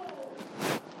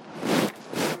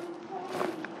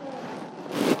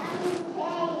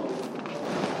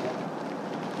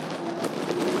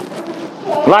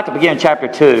 I'd like to begin chapter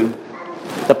 2.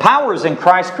 The power is in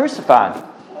Christ crucified.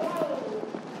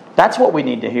 That's what we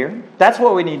need to hear. That's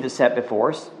what we need to set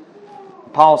before us.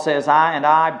 Paul says,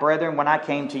 I, brethren, when I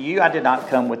came to you, I did not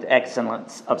come with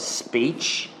excellence of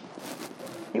speech.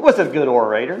 He wasn't a good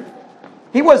orator.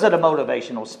 He wasn't a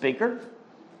motivational speaker.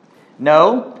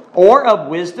 No, or of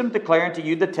wisdom declaring to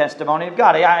you the testimony of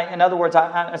God. In other words,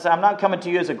 I'm not coming to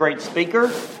you as a great speaker.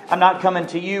 I'm not coming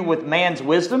to you with man's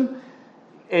wisdom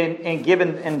in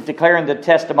giving and declaring the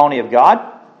testimony of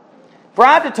God. For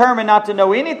I determined not to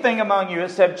know anything among you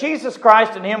except Jesus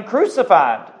Christ and Him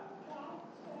crucified.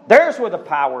 There's where the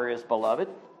power is, beloved.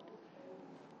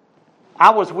 I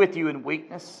was with you in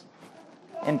weakness,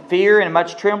 in fear, and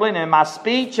much trembling, and my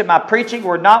speech and my preaching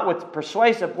were not with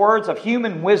persuasive words of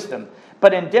human wisdom,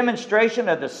 but in demonstration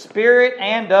of the Spirit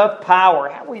and of power.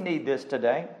 How we need this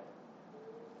today.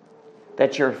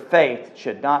 That your faith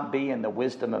should not be in the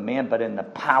wisdom of men, but in the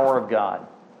power of God.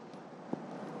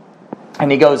 And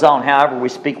he goes on, however, we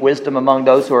speak wisdom among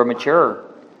those who are mature.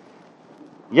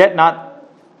 Yet not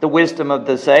the wisdom of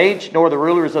this age, nor the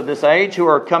rulers of this age who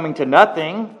are coming to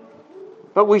nothing.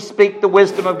 But we speak the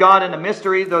wisdom of God in a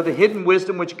mystery, though the hidden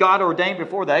wisdom which God ordained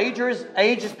before the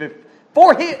ages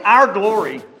before our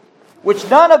glory, which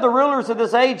none of the rulers of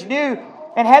this age knew.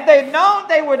 And had they known,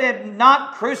 they would have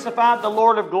not crucified the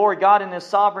Lord of glory. God in His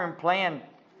sovereign plan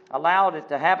allowed it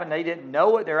to happen. They didn't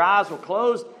know it. Their eyes were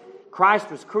closed. Christ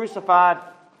was crucified.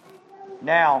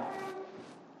 Now,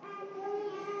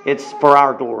 it's for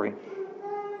our glory.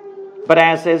 But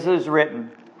as it is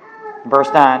written, verse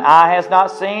 9, eye has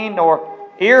not seen, nor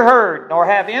ear heard, nor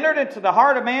have entered into the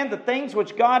heart of man the things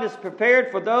which God has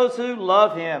prepared for those who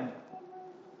love Him.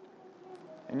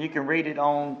 And you can read it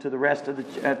on to the rest of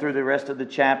through the rest of the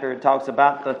chapter. It talks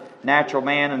about the natural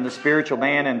man and the spiritual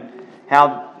man, and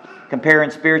how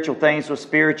comparing spiritual things with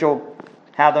spiritual,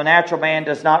 how the natural man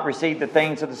does not receive the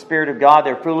things of the Spirit of God.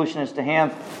 They're foolishness to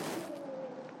him.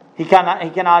 He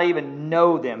cannot even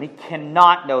know them. He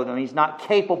cannot know them. He's not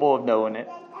capable of knowing it.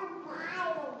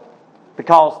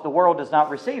 Because the world does not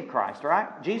receive Christ, right?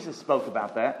 Jesus spoke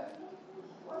about that.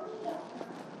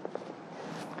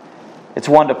 It's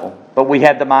wonderful. But we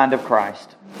had the mind of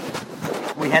Christ.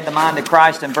 We had the mind of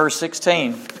Christ in verse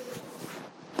 16.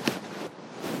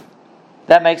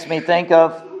 That makes me think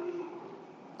of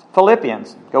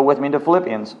Philippians. Go with me to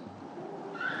Philippians.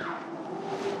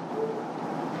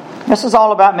 This is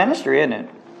all about ministry, isn't it?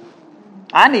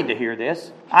 I need to hear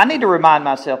this. I need to remind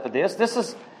myself of this. This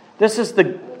is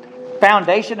the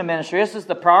foundation of ministry. This is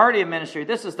the priority of ministry.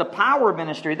 This is the power of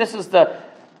ministry. This is the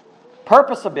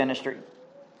purpose of ministry.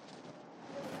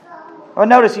 Well,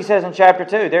 notice he says in chapter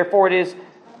 2, therefore,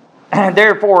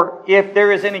 if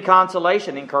there is any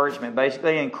consolation, encouragement,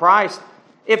 basically, in Christ,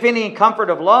 if any comfort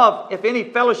of love, if any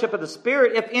fellowship of the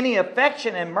Spirit, if any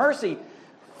affection and mercy,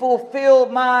 fulfill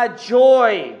my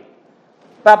joy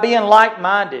by being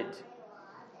like-minded,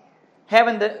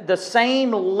 having the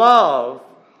same love,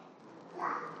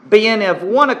 being of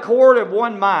one accord, of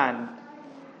one mind.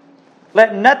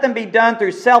 Let nothing be done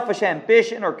through selfish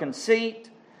ambition or conceit,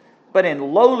 but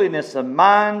in lowliness of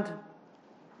mind.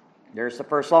 There's the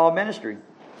first law of ministry.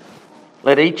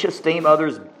 Let each esteem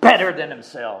others better than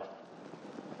himself.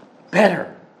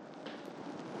 Better.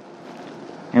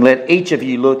 And let each of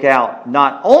you look out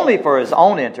not only for his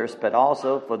own interest, but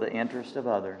also for the interest of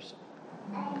others.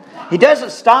 He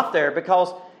doesn't stop there,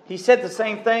 because he said the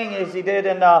same thing as he did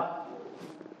in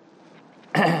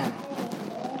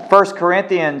 1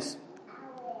 Corinthians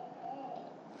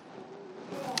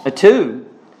 2.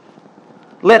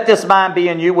 Let this mind be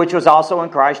in you, which was also in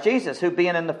Christ Jesus, who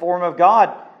being in the form of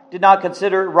God, did not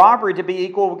consider it robbery to be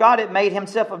equal with God. It made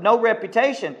himself of no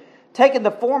reputation, taking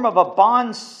the form of a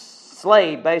bond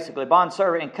slave, basically, bond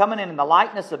servant, and coming in the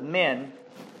likeness of men.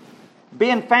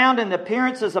 Being found in the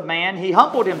appearance as a man, he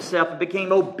humbled himself and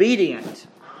became obedient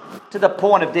to the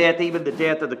point of death, even the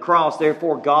death of the cross.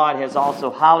 Therefore God has also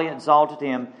highly exalted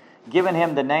him, given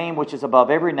him the name which is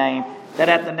above every name, that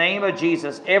at the name of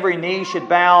Jesus every knee should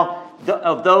bow,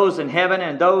 of those in heaven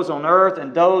and those on earth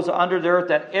and those under the earth,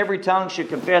 that every tongue should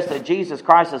confess that Jesus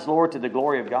Christ is Lord, to the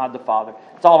glory of God the Father.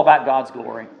 It's all about God's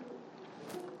glory.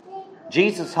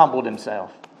 Jesus humbled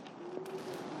himself.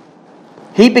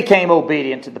 He became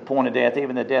obedient to the point of death,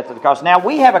 even the death of the cross. Now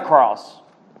we have a cross.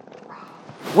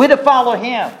 We're to follow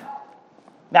him.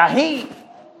 Now he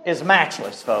is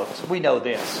matchless, folks. We know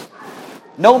this.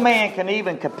 No man can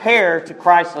even compare to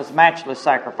Christ's matchless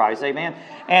sacrifice. Amen.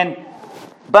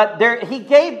 But he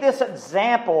gave this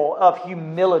example of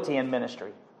humility in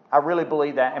ministry. I really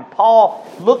believe that. And Paul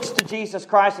looks to Jesus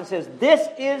Christ and says, this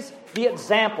is the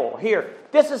example here.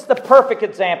 This is the perfect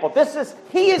example.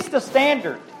 He is the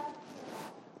standard.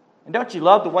 And don't you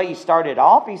love the way he started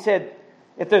off? He said,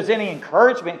 if there's any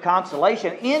encouragement,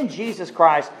 consolation in Jesus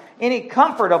Christ, any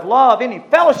comfort of love, any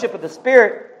fellowship of the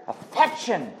Spirit,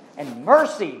 affection and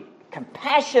mercy,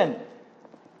 compassion.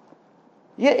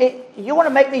 You want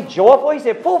to make me joyful? He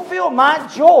said, fulfill my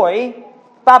joy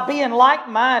by being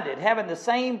like-minded, having the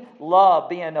same love,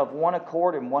 being of one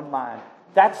accord and one mind.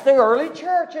 That's the early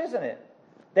church, isn't it?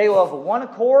 They were of one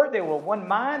accord, they were one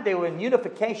mind, they were in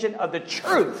unification of the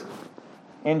truth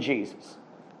in Jesus.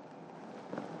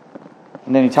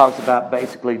 And then he talks about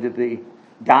basically to be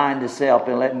dying to self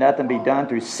and let nothing be done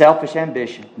through selfish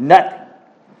ambition. Nothing.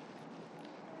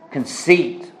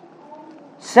 Conceit.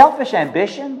 Selfish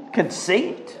ambition,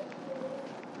 conceit.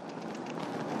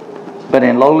 But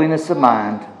in lowliness of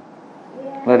mind,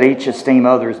 let each esteem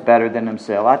others better than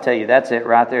himself. I tell you, that's it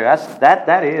right there.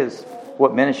 That is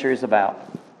what ministry is about.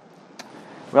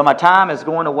 Well, my time is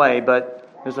going away, but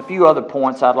there's a few other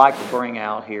points I'd like to bring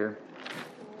out here.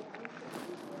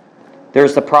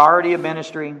 There's the priority of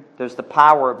ministry. There's the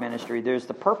power of ministry. There's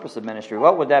the purpose of ministry.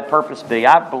 What would that purpose be?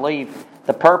 I believe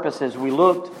the purpose is, we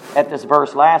looked at this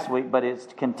verse last week, but it's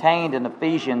contained in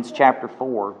Ephesians chapter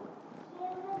 4.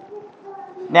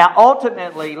 Now,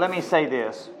 ultimately, let me say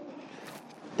this.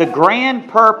 The grand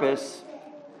purpose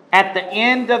at the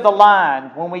end of the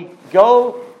line, when we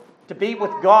go to be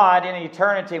with God in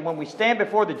eternity, when we stand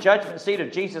before the judgment seat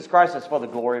of Jesus Christ, is for the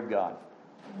glory of God.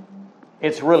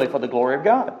 It's really for the glory of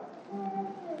God.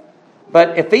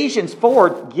 But Ephesians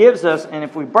 4 gives us, and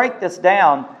if we break this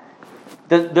down,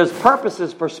 there's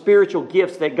purposes for spiritual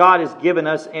gifts that God has given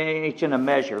us each in a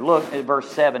measure. Look at verse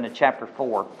 7 of chapter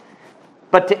 4.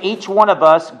 But to each one of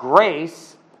us,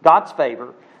 grace, God's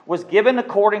favor, was given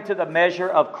according to the measure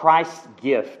of Christ's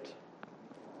gift.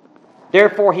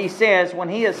 Therefore, he says, when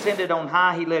he ascended on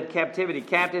high, he led captivity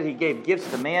captive, he gave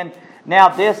gifts to men. Now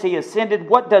this, he ascended,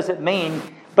 what does it mean?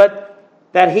 But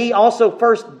that he also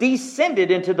first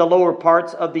descended into the lower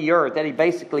parts of the earth. That he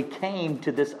basically came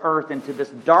to this earth, into this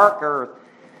dark earth.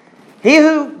 He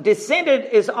who descended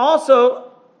is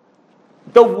also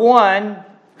the one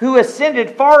who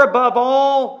ascended far above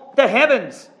all the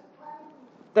heavens,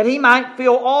 that he might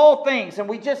fill all things. And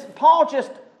Paul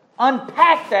just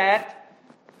unpacked that,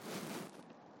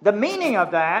 the meaning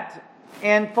of that,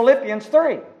 in Philippians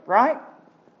 3, right?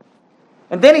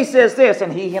 And then he says this,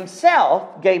 and he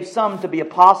himself gave some to be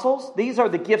apostles. These are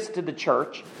the gifts to the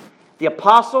church. The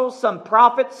apostles, some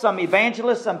prophets, some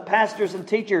evangelists, some pastors and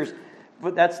teachers.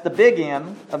 That's the big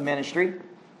M of ministry.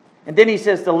 And then he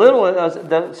says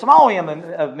the small M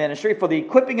of ministry, for the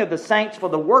equipping of the saints, for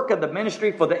the work of the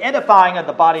ministry, for the edifying of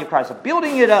the body of Christ, of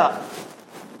building it up.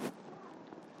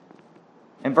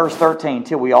 In verse 13,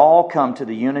 till we all come to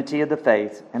the unity of the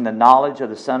faith and the knowledge of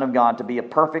the Son of God, to be a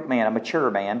perfect man, a mature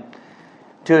man,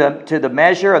 to the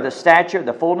measure of the stature,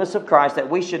 the fullness of Christ, that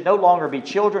we should no longer be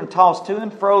children tossed to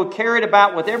and fro, carried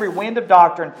about with every wind of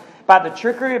doctrine by the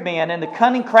trickery of men and the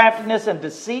cunning craftiness and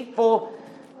deceitful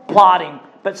plotting,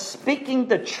 but speaking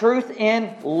the truth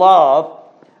in love,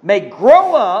 may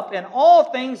grow up in all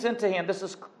things into Him, this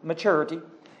is maturity,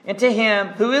 into Him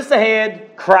who is the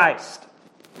head, Christ,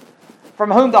 from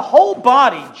whom the whole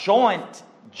body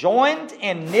joined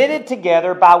and knitted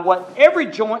together by what every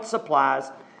joint supplies,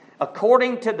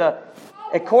 according to the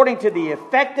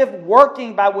effective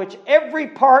working by which every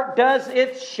part does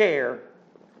its share,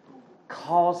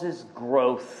 causes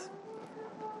growth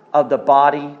of the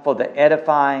body for the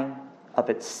edifying of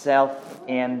itself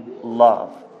in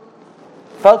love.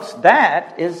 Folks,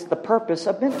 that is the purpose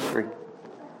of ministry.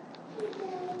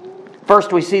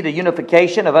 First, we see the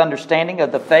unification of understanding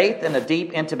of the faith and a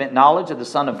deep, intimate knowledge of the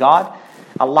Son of God,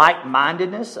 a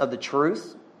like-mindedness of the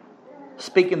truth,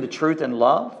 speaking the truth in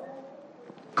love,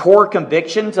 core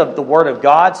convictions of the Word of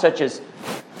God, such as,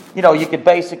 you could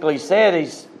basically say it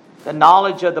is the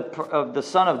knowledge of the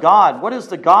Son of God. What is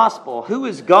the gospel? Who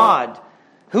is God?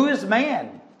 Who is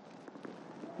man?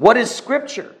 What is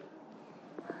Scripture?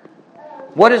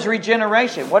 What is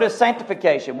regeneration? What is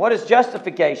sanctification? What is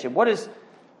justification? What does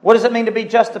it mean to be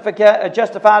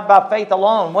justified by faith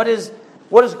alone? What is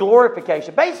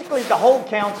glorification? Basically, the whole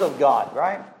counsel of God,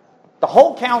 right? The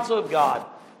whole counsel of God.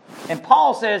 And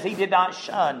Paul says he did not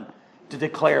shun to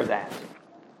declare that.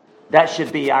 That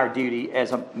should be our duty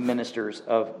as ministers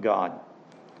of God.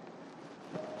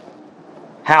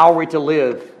 How are we to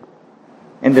live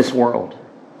in this world?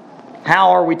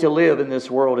 How are we to live in this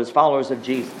world as followers of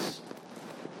Jesus?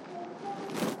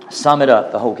 Sum it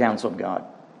up, the whole counsel of God.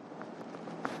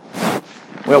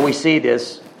 Well, we see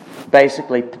this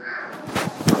basically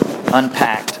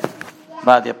unpacked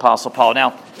by the Apostle Paul.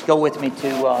 Now, go with me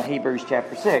to Hebrews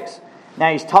chapter 6.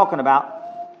 Now he's talking about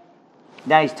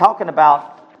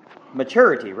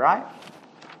maturity, right?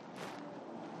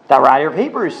 The writer of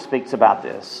Hebrews speaks about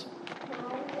this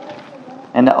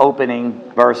in the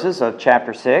opening verses of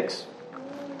chapter 6.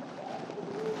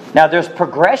 Now there's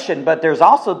progression, but there's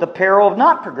also the peril of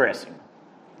not progressing.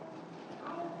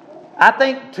 I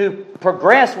think to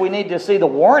progress, we need to see the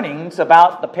warnings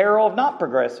about the peril of not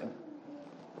progressing.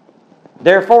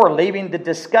 Therefore, leaving the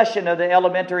discussion of the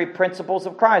elementary principles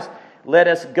of Christ, let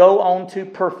us go on to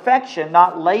perfection,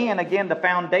 not laying again the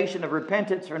foundation of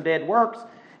repentance from dead works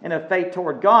and of faith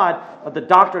toward God, of the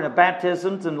doctrine of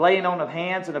baptisms and laying on of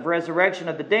hands and of resurrection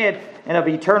of the dead and of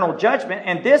eternal judgment.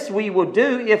 And this we will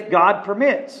do if God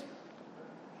permits.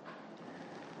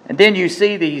 And then you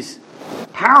see these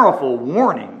powerful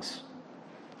warnings.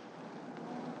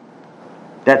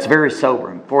 That's very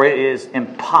sobering. For it is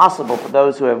impossible for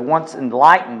those who have once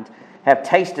enlightened, have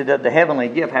tasted of the heavenly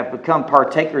gift, have become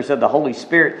partakers of the Holy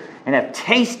Spirit, and have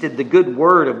tasted the good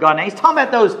word of God. Now he's talking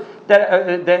about those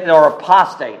that are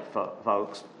apostate,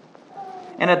 folks.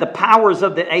 And of the powers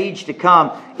of the age to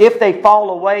come, if they fall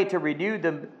away, to renew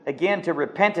them again to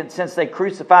repentance, since they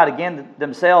crucified again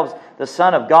themselves the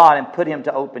Son of God and put Him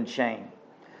to open shame.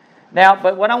 Now,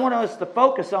 but what I want us to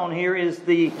focus on here is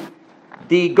the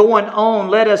going on.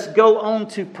 Let us go on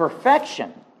to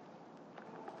perfection.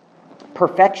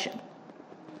 Perfection.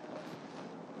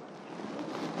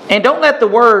 And don't let the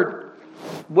word,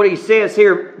 what he says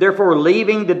here, therefore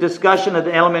leaving the discussion of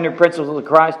the elementary principles of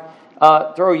Christ,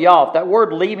 throw you off. That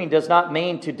word leaving does not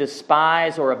mean to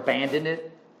despise or abandon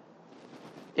it.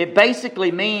 It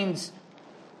basically means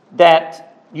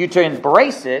that you to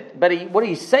embrace it, but what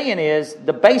he's saying is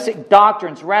the basic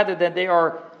doctrines, rather than they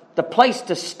are the place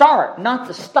to start, not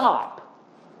to stop.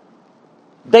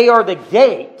 They are the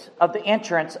gate of the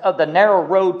entrance of the narrow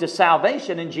road to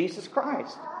salvation in Jesus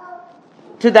Christ.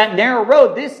 To that narrow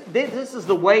road, this is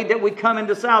the way that we come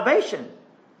into salvation.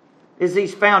 Is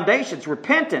these foundations,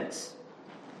 repentance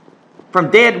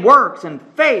from dead works and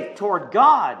faith toward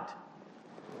God.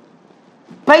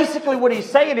 Basically what he's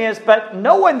saying is, but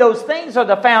knowing those things are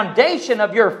the foundation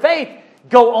of your faith,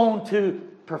 go on to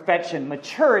perfection,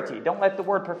 maturity. Don't let the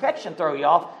word perfection throw you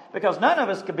off, because none of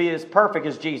us could be as perfect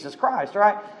as Jesus Christ,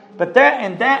 right? But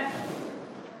that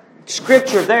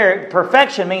scripture there,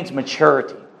 perfection means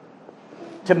maturity.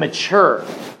 To mature.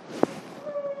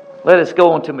 Let us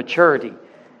go on to maturity.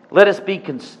 Let us be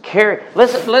carried.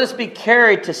 Let us be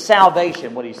carried to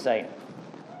salvation. What he's saying.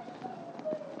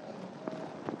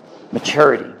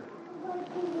 Maturity.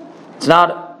 It's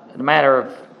not a matter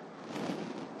of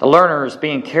the learners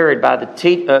being carried by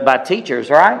by teachers,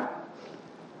 right?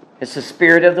 It's the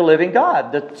Spirit of the living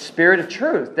God, the Spirit of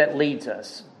truth that leads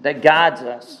us, that guides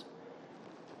us,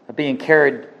 of being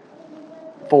carried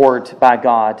forward by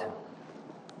God.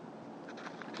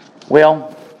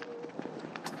 Well,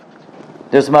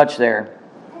 there's much there.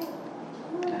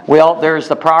 Well, there's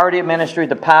the priority of ministry,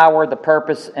 the power, the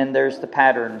purpose, and there's the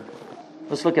pattern.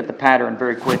 Let's look at the pattern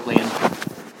very quickly and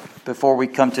before we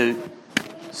come to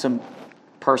some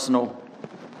personal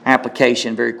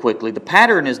application very quickly. The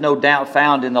pattern is no doubt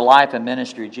found in the life and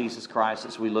ministry of Jesus Christ,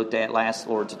 as we looked at last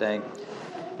Lord's Day.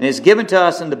 And it's given to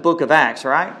us in the book of Acts,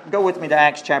 right? Go with me to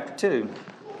Acts chapter 2.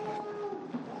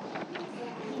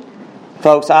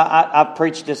 Folks, I've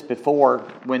preached this before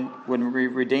when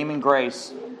Redeeming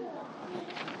Grace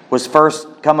was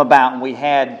first come about, and we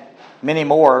had many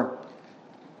more.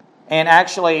 And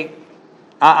actually,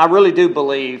 I really do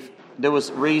believe there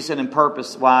was reason and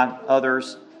purpose why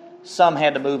some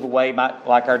had to move away,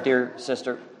 like our dear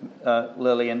sister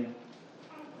Lillian.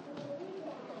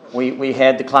 We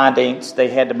had the Kleindienst, they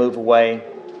had to move away.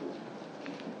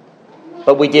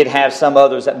 But we did have some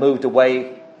others that moved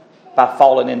away by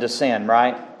falling into sin,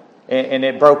 right? And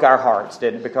it broke our hearts,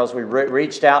 didn't it? Because we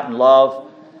reached out in love.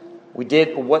 We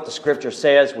did what the Scripture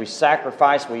says. We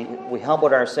sacrificed. We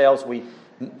humbled ourselves. We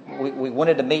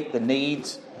wanted to meet the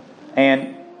needs.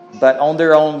 But on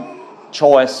their own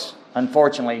choice,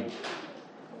 unfortunately,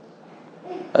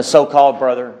 a so-called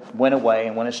brother went away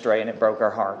and went astray, and it broke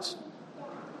our hearts.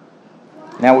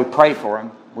 Now we pray for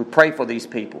him. We pray for these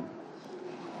people.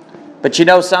 But you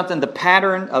know something? The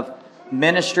pattern of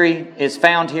ministry is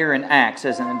found here in Acts,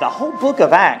 isn't it? The whole book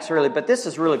of Acts, really, but this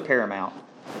is really paramount.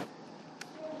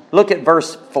 Look at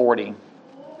verse 40.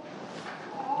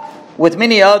 With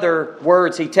many other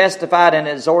words, he testified and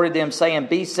exhorted them, saying,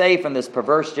 "Be saved from this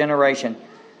perverse generation."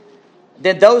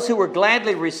 Then those who were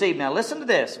gladly received, now listen to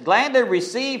this, gladly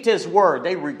received his word,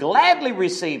 they gladly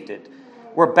received it,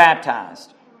 were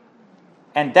baptized.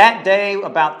 And that day,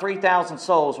 about 3,000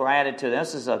 souls were added to them.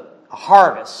 This is a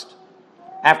harvest.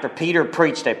 After Peter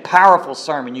preached a powerful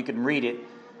sermon, you can read it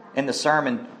in the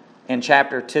sermon in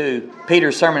chapter 2.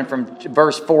 Peter's sermon from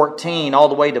verse 14 all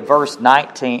the way to verse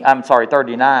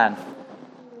 39.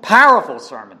 Powerful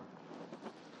sermon.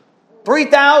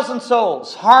 3,000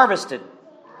 souls harvested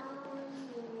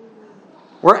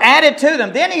were added to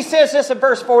them. Then he says this in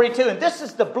verse 42, and this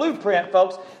is the blueprint,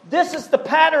 folks. This is the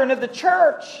pattern of the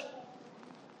church.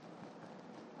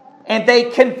 And they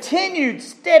continued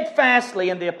steadfastly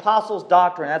in the apostles'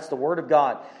 doctrine. That's the word of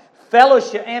God.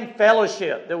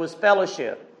 Fellowship. There was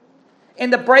fellowship. In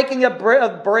the breaking of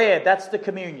bread. That's the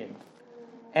communion.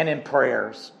 And in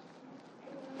prayers.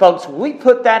 Folks, we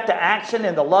put that to action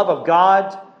in the love of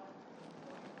God,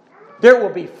 there will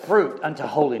be fruit unto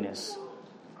holiness.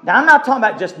 Now, I'm not talking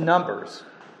about just numbers.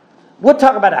 We're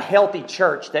talking about a healthy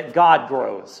church that God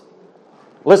grows.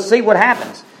 Let's see what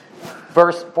happens.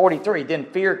 Verse 43, then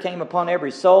fear came upon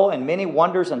every soul, and many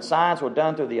wonders and signs were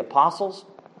done through the apostles.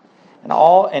 And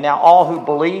now all who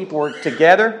believed were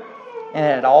together and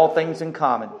had all things in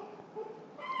common.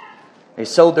 They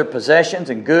sold their possessions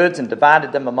and goods and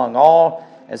divided them among all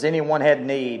as anyone had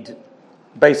need.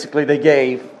 Basically, they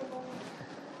gave.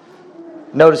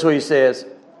 Notice what he says.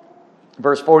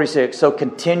 Verse 46, so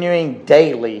continuing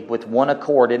daily with one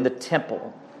accord in the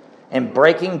temple, and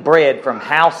breaking bread from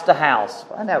house to house.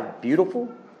 Isn't that beautiful?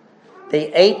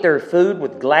 They ate their food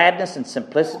with gladness and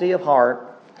simplicity of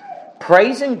heart,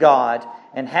 praising God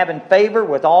and having favor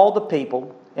with all the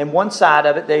people. And one side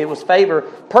of it, there was favor.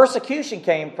 Persecution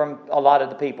came from a lot of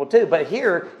the people too. But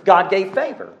here, God gave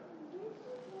favor.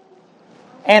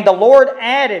 And the Lord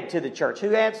added to the church.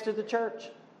 Who adds to the church?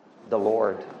 The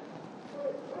Lord.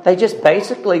 They just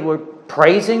basically were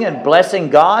praising and blessing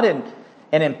God and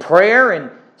in prayer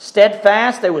and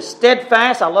steadfast. They were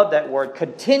steadfast. I love that word.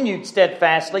 Continued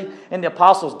steadfastly in the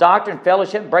apostles' doctrine,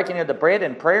 fellowship, breaking of the bread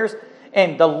and prayers.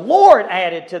 And the Lord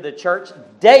added to the church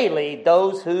daily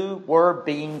those who were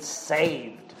being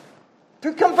saved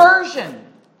through conversion.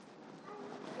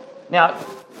 Now,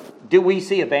 do we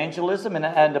see evangelism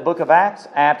in the book of Acts?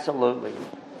 Absolutely.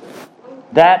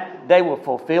 That they were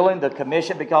fulfilling the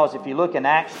commission, because if you look in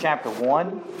Acts chapter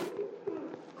 1,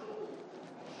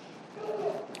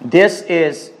 this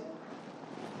is,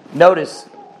 notice,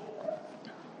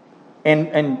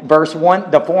 in verse 1,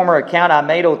 the former account I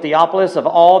made, O Theophilus, of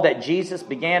all that Jesus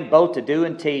began both to do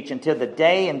and teach until the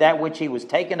day in that which he was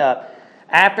taken up,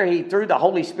 after he, through the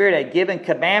Holy Spirit, had given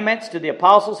commandments to the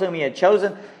apostles whom he had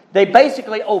chosen, they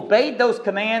basically obeyed those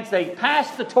commands. They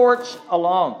passed the torch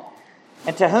along.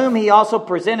 And to whom he also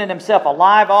presented himself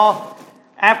alive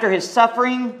after his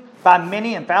suffering by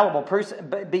many infallible proofs,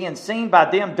 being seen by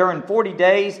them during 40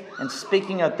 days, and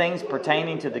speaking of things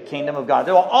pertaining to the kingdom of God.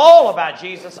 They were all about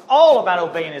Jesus, all about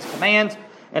obeying his commands,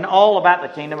 and all about the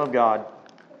kingdom of God.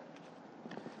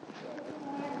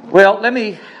 Well, let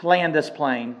me land this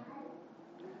plane.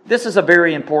 This is a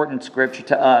very important scripture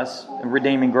to us in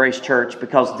Redeeming Grace Church,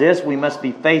 because this, we must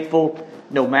be faithful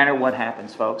no matter what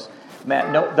happens, folks.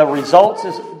 The results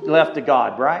is left to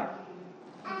God, right?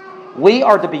 We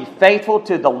are to be faithful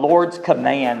to the Lord's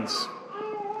commands.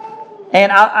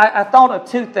 And I thought of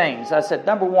two things. I said,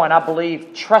 number one, I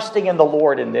believe trusting in the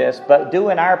Lord in this, but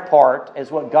doing our part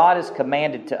is what God has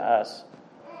commanded to us.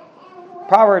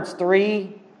 Proverbs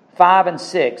 3, 5, and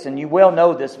 6, and you well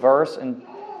know this verse, and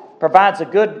provides a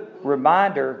good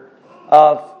reminder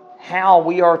of how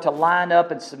we are to line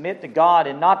up and submit to God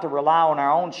and not to rely on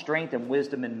our own strength and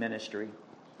wisdom in ministry.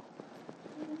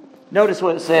 Notice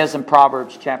what it says in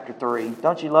Proverbs chapter 3.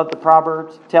 Don't you love the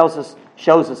Proverbs? It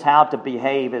shows us how to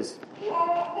behave as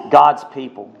God's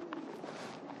people.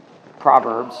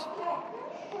 Proverbs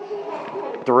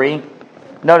 3.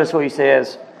 Notice what he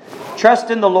says.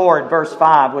 Trust in the Lord, verse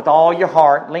 5, with all your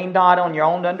heart. Lean not on your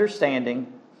own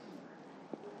understanding.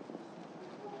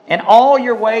 In all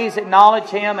your ways acknowledge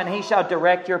him, and he shall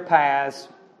direct your paths.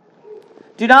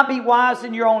 Do not be wise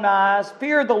in your own eyes.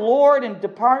 Fear the Lord and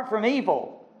depart from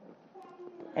evil.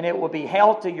 And it will be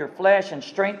health to your flesh and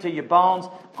strength to your bones.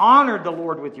 Honor the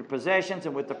Lord with your possessions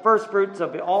and with the first fruits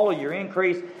of all of your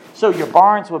increase. So your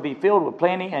barns will be filled with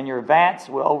plenty and your vats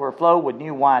will overflow with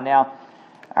new wine. Now,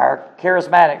 our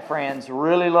charismatic friends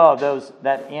really love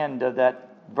that end of that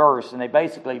verse. And they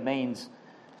basically means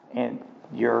in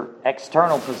your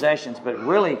external possessions. But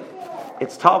really,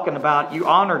 it's talking about you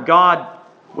honor God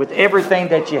with everything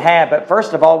that you have. But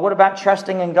first of all, what about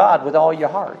trusting in God with all your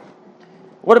heart?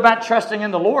 What about trusting in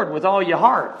the Lord with all your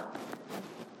heart?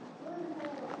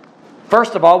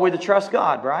 First of all, we're to trust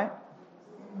God, right?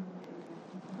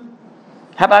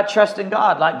 How about trusting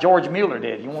God like George Mueller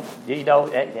did? He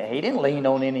didn't lean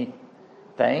on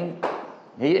anything.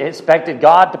 He expected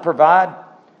God to provide.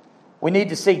 We need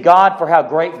to see God for how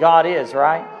great God is,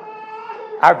 right?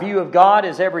 Our view of God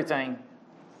is everything.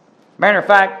 Matter of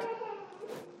fact,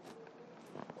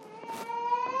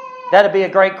 that'd be a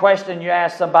great question you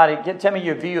ask somebody. Tell me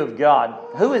your view of God.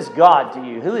 Who is God to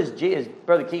you? Who is Jesus?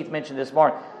 Brother Keith mentioned this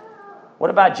morning. What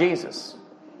about Jesus?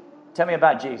 Tell me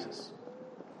about Jesus.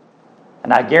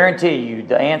 And I guarantee you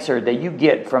the answer that you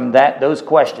get from those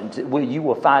questions, you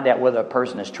will find out whether a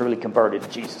person is truly converted to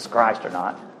Jesus Christ or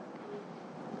not.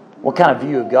 What kind of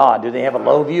view of God? Do they have a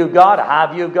low view of God, a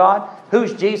high view of God?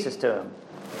 Who's Jesus to them?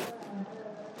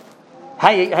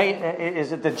 Hey,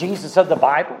 is it the Jesus of the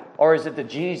Bible, or is it the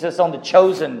Jesus on the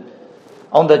chosen,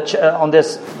 on this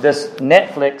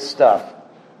Netflix stuff?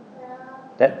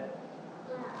 That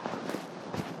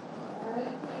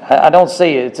I don't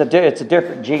see it. It's a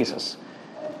different Jesus.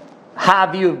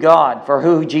 High view of God for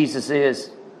who Jesus is.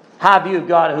 High view of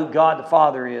God, who God the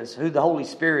Father is, who the Holy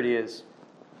Spirit is.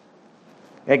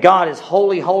 That God is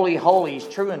holy, holy, holy. He's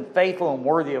true and faithful and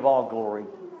worthy of all glory.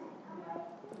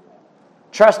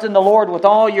 Trust in the Lord with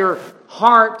all your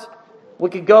heart. We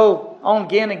could go on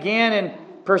again and again in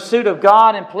pursuit of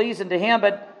God and pleasing to Him,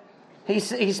 but He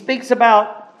speaks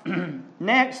about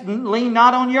next, lean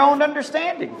not on your own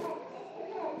understanding.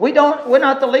 We're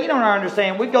not to lean on our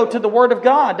understanding. We go to the Word of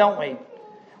God, don't we?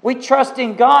 We trust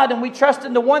in God, and we trust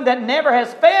in the one that never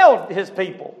has failed His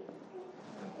people.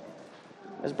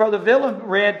 As Brother Willem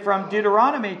read from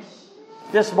Deuteronomy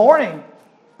this morning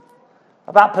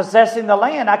about possessing the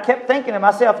land, I kept thinking to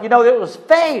myself, it was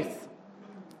faith.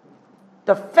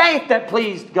 The faith that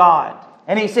pleased God.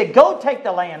 And He said, go take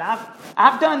the land.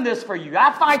 I've done this for you.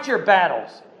 I fight your battles.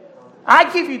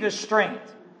 I give you the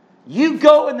strength. You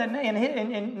go in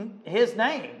His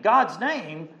name, God's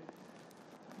name,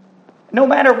 no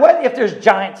matter what, if there's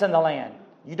giants in the land.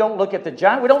 You don't look at the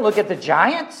giant. We don't look at the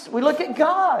giants. We look at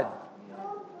God.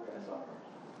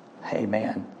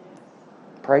 Amen.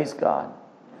 Praise God.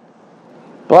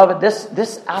 Beloved,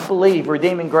 this I believe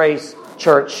Redeeming Grace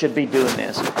Church should be doing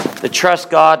this. To trust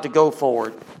God to go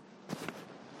forward.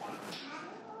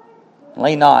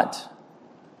 Lean not.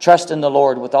 Trust in the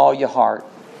Lord with all your heart.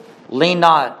 Lean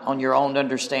not on your own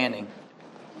understanding.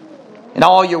 In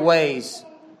all your ways.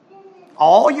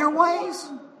 All your ways?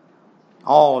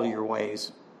 All your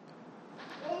ways.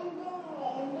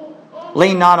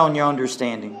 Lean not on your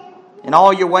understanding. In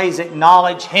all your ways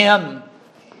acknowledge Him.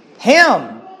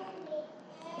 Him.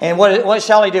 And what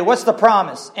shall He do? What's the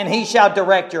promise? And He shall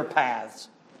direct your paths.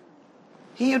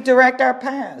 He will direct our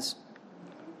paths.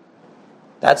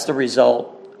 That's the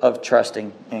result of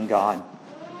trusting in God.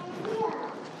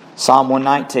 Psalm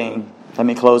 119. Let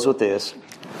me close with this.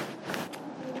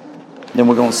 Then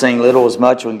we're going to sing Little as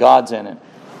Much when God's in it.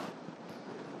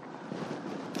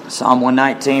 Psalm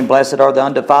 119. Blessed are the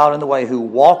undefiled in the way who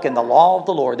walk in the law of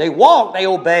the Lord. They walk, they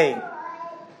obey.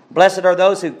 Blessed are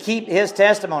those who keep His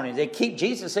testimonies. They keep,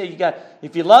 Jesus said,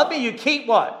 if you love me, you keep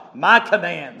what? My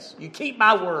commands. You keep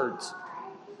my words.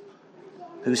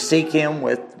 Who seek Him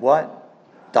with what?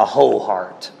 The whole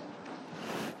heart.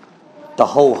 The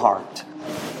whole heart.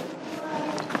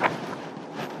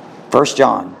 1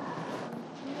 John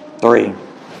 3.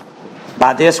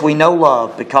 By this we know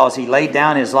love, because He laid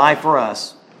down His life for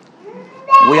us.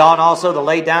 We ought also to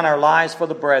lay down our lives for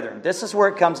the brethren. This is where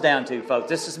it comes down to, folks.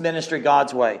 This is ministry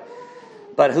God's way.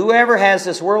 But whoever has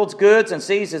this world's goods and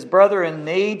sees his brother in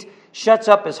need shuts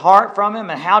up his heart from him.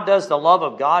 And how does the love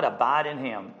of God abide in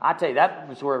him? I tell you, that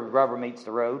is where rubber meets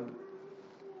the road.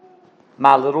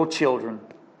 My little children.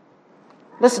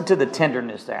 Listen to the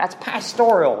tenderness there. That's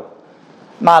pastoral.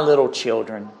 My little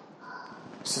children.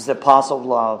 This is the apostle of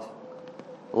love.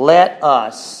 Let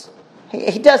us.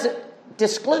 He doesn't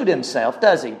disclude himself,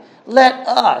 does he? Let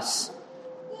us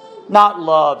not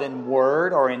love in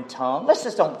word or in tongue. Let's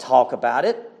just don't talk about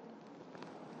it.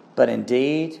 But in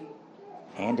deed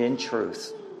and in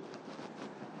truth.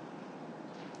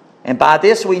 And by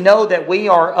this we know that we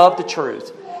are of the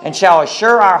truth, and shall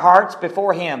assure our hearts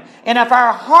before Him. And if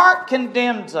our heart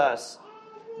condemns us,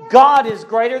 God is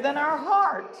greater than our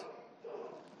heart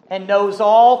and knows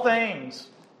all things.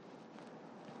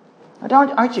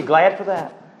 Aren't you glad for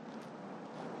that?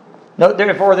 No,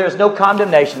 therefore, there is no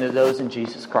condemnation to those in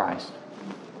Jesus Christ.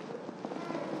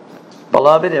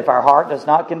 Beloved, if our heart does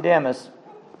not condemn us,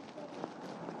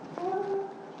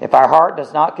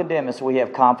 we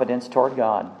have confidence toward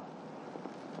God.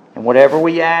 And whatever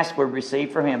we ask, we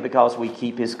receive from Him, because we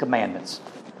keep His commandments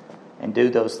and do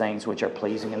those things which are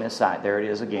pleasing in His sight. There it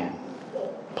is again.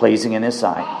 Pleasing in His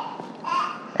sight.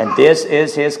 And this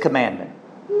is His commandment.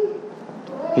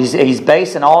 He's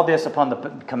basing all this upon the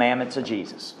commandments of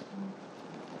Jesus.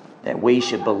 That we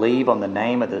should believe on the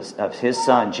name of His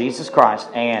Son, Jesus Christ,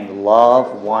 and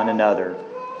love one another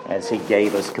as He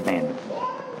gave us commandment.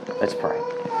 Let's pray.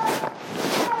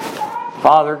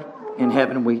 Father in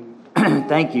heaven, we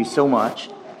thank You so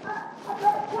much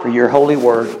for Your holy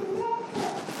word.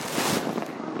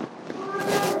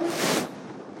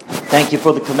 Thank You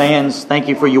for the commands. Thank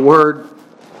You for Your word.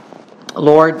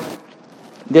 Lord,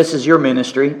 this is Your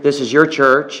ministry. This is Your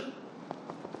church.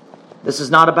 This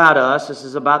is not about us. This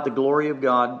is about the glory of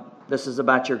God. This is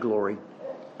about Your glory.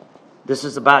 This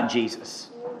is about Jesus.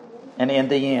 And in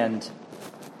the end,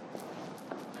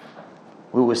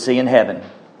 we will see in heaven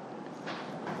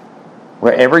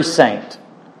where every saint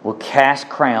will cast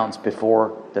crowns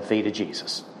before the feet of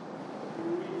Jesus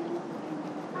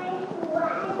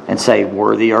and say,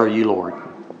 worthy are You, Lord,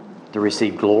 to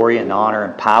receive glory and honor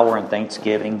and power and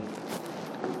thanksgiving.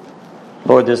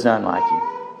 Lord, there's none like You.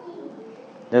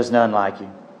 There's none like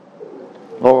You.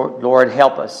 Lord,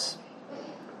 help us.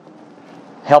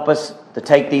 Help us to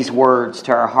take these words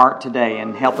to our heart today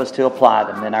and help us to apply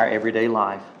them in our everyday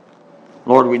life.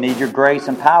 Lord, we need Your grace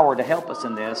and power to help us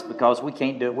in this, because we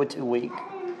can't do it. We're too weak.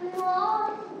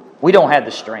 We don't have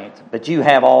the strength, but You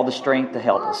have all the strength to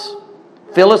help us.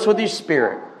 Fill us with Your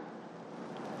Spirit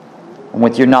and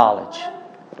with Your knowledge.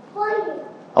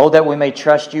 Oh, that we may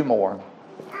trust You more.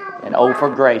 And oh, for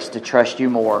grace to trust You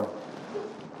more,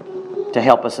 to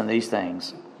help us in these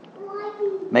things.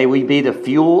 May we be the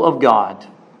fuel of God,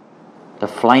 the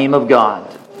flame of God,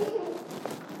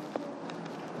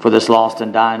 for this lost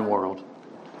and dying world,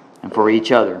 and for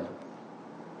each other.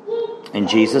 In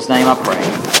Jesus' name I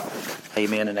pray.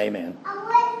 Amen and amen.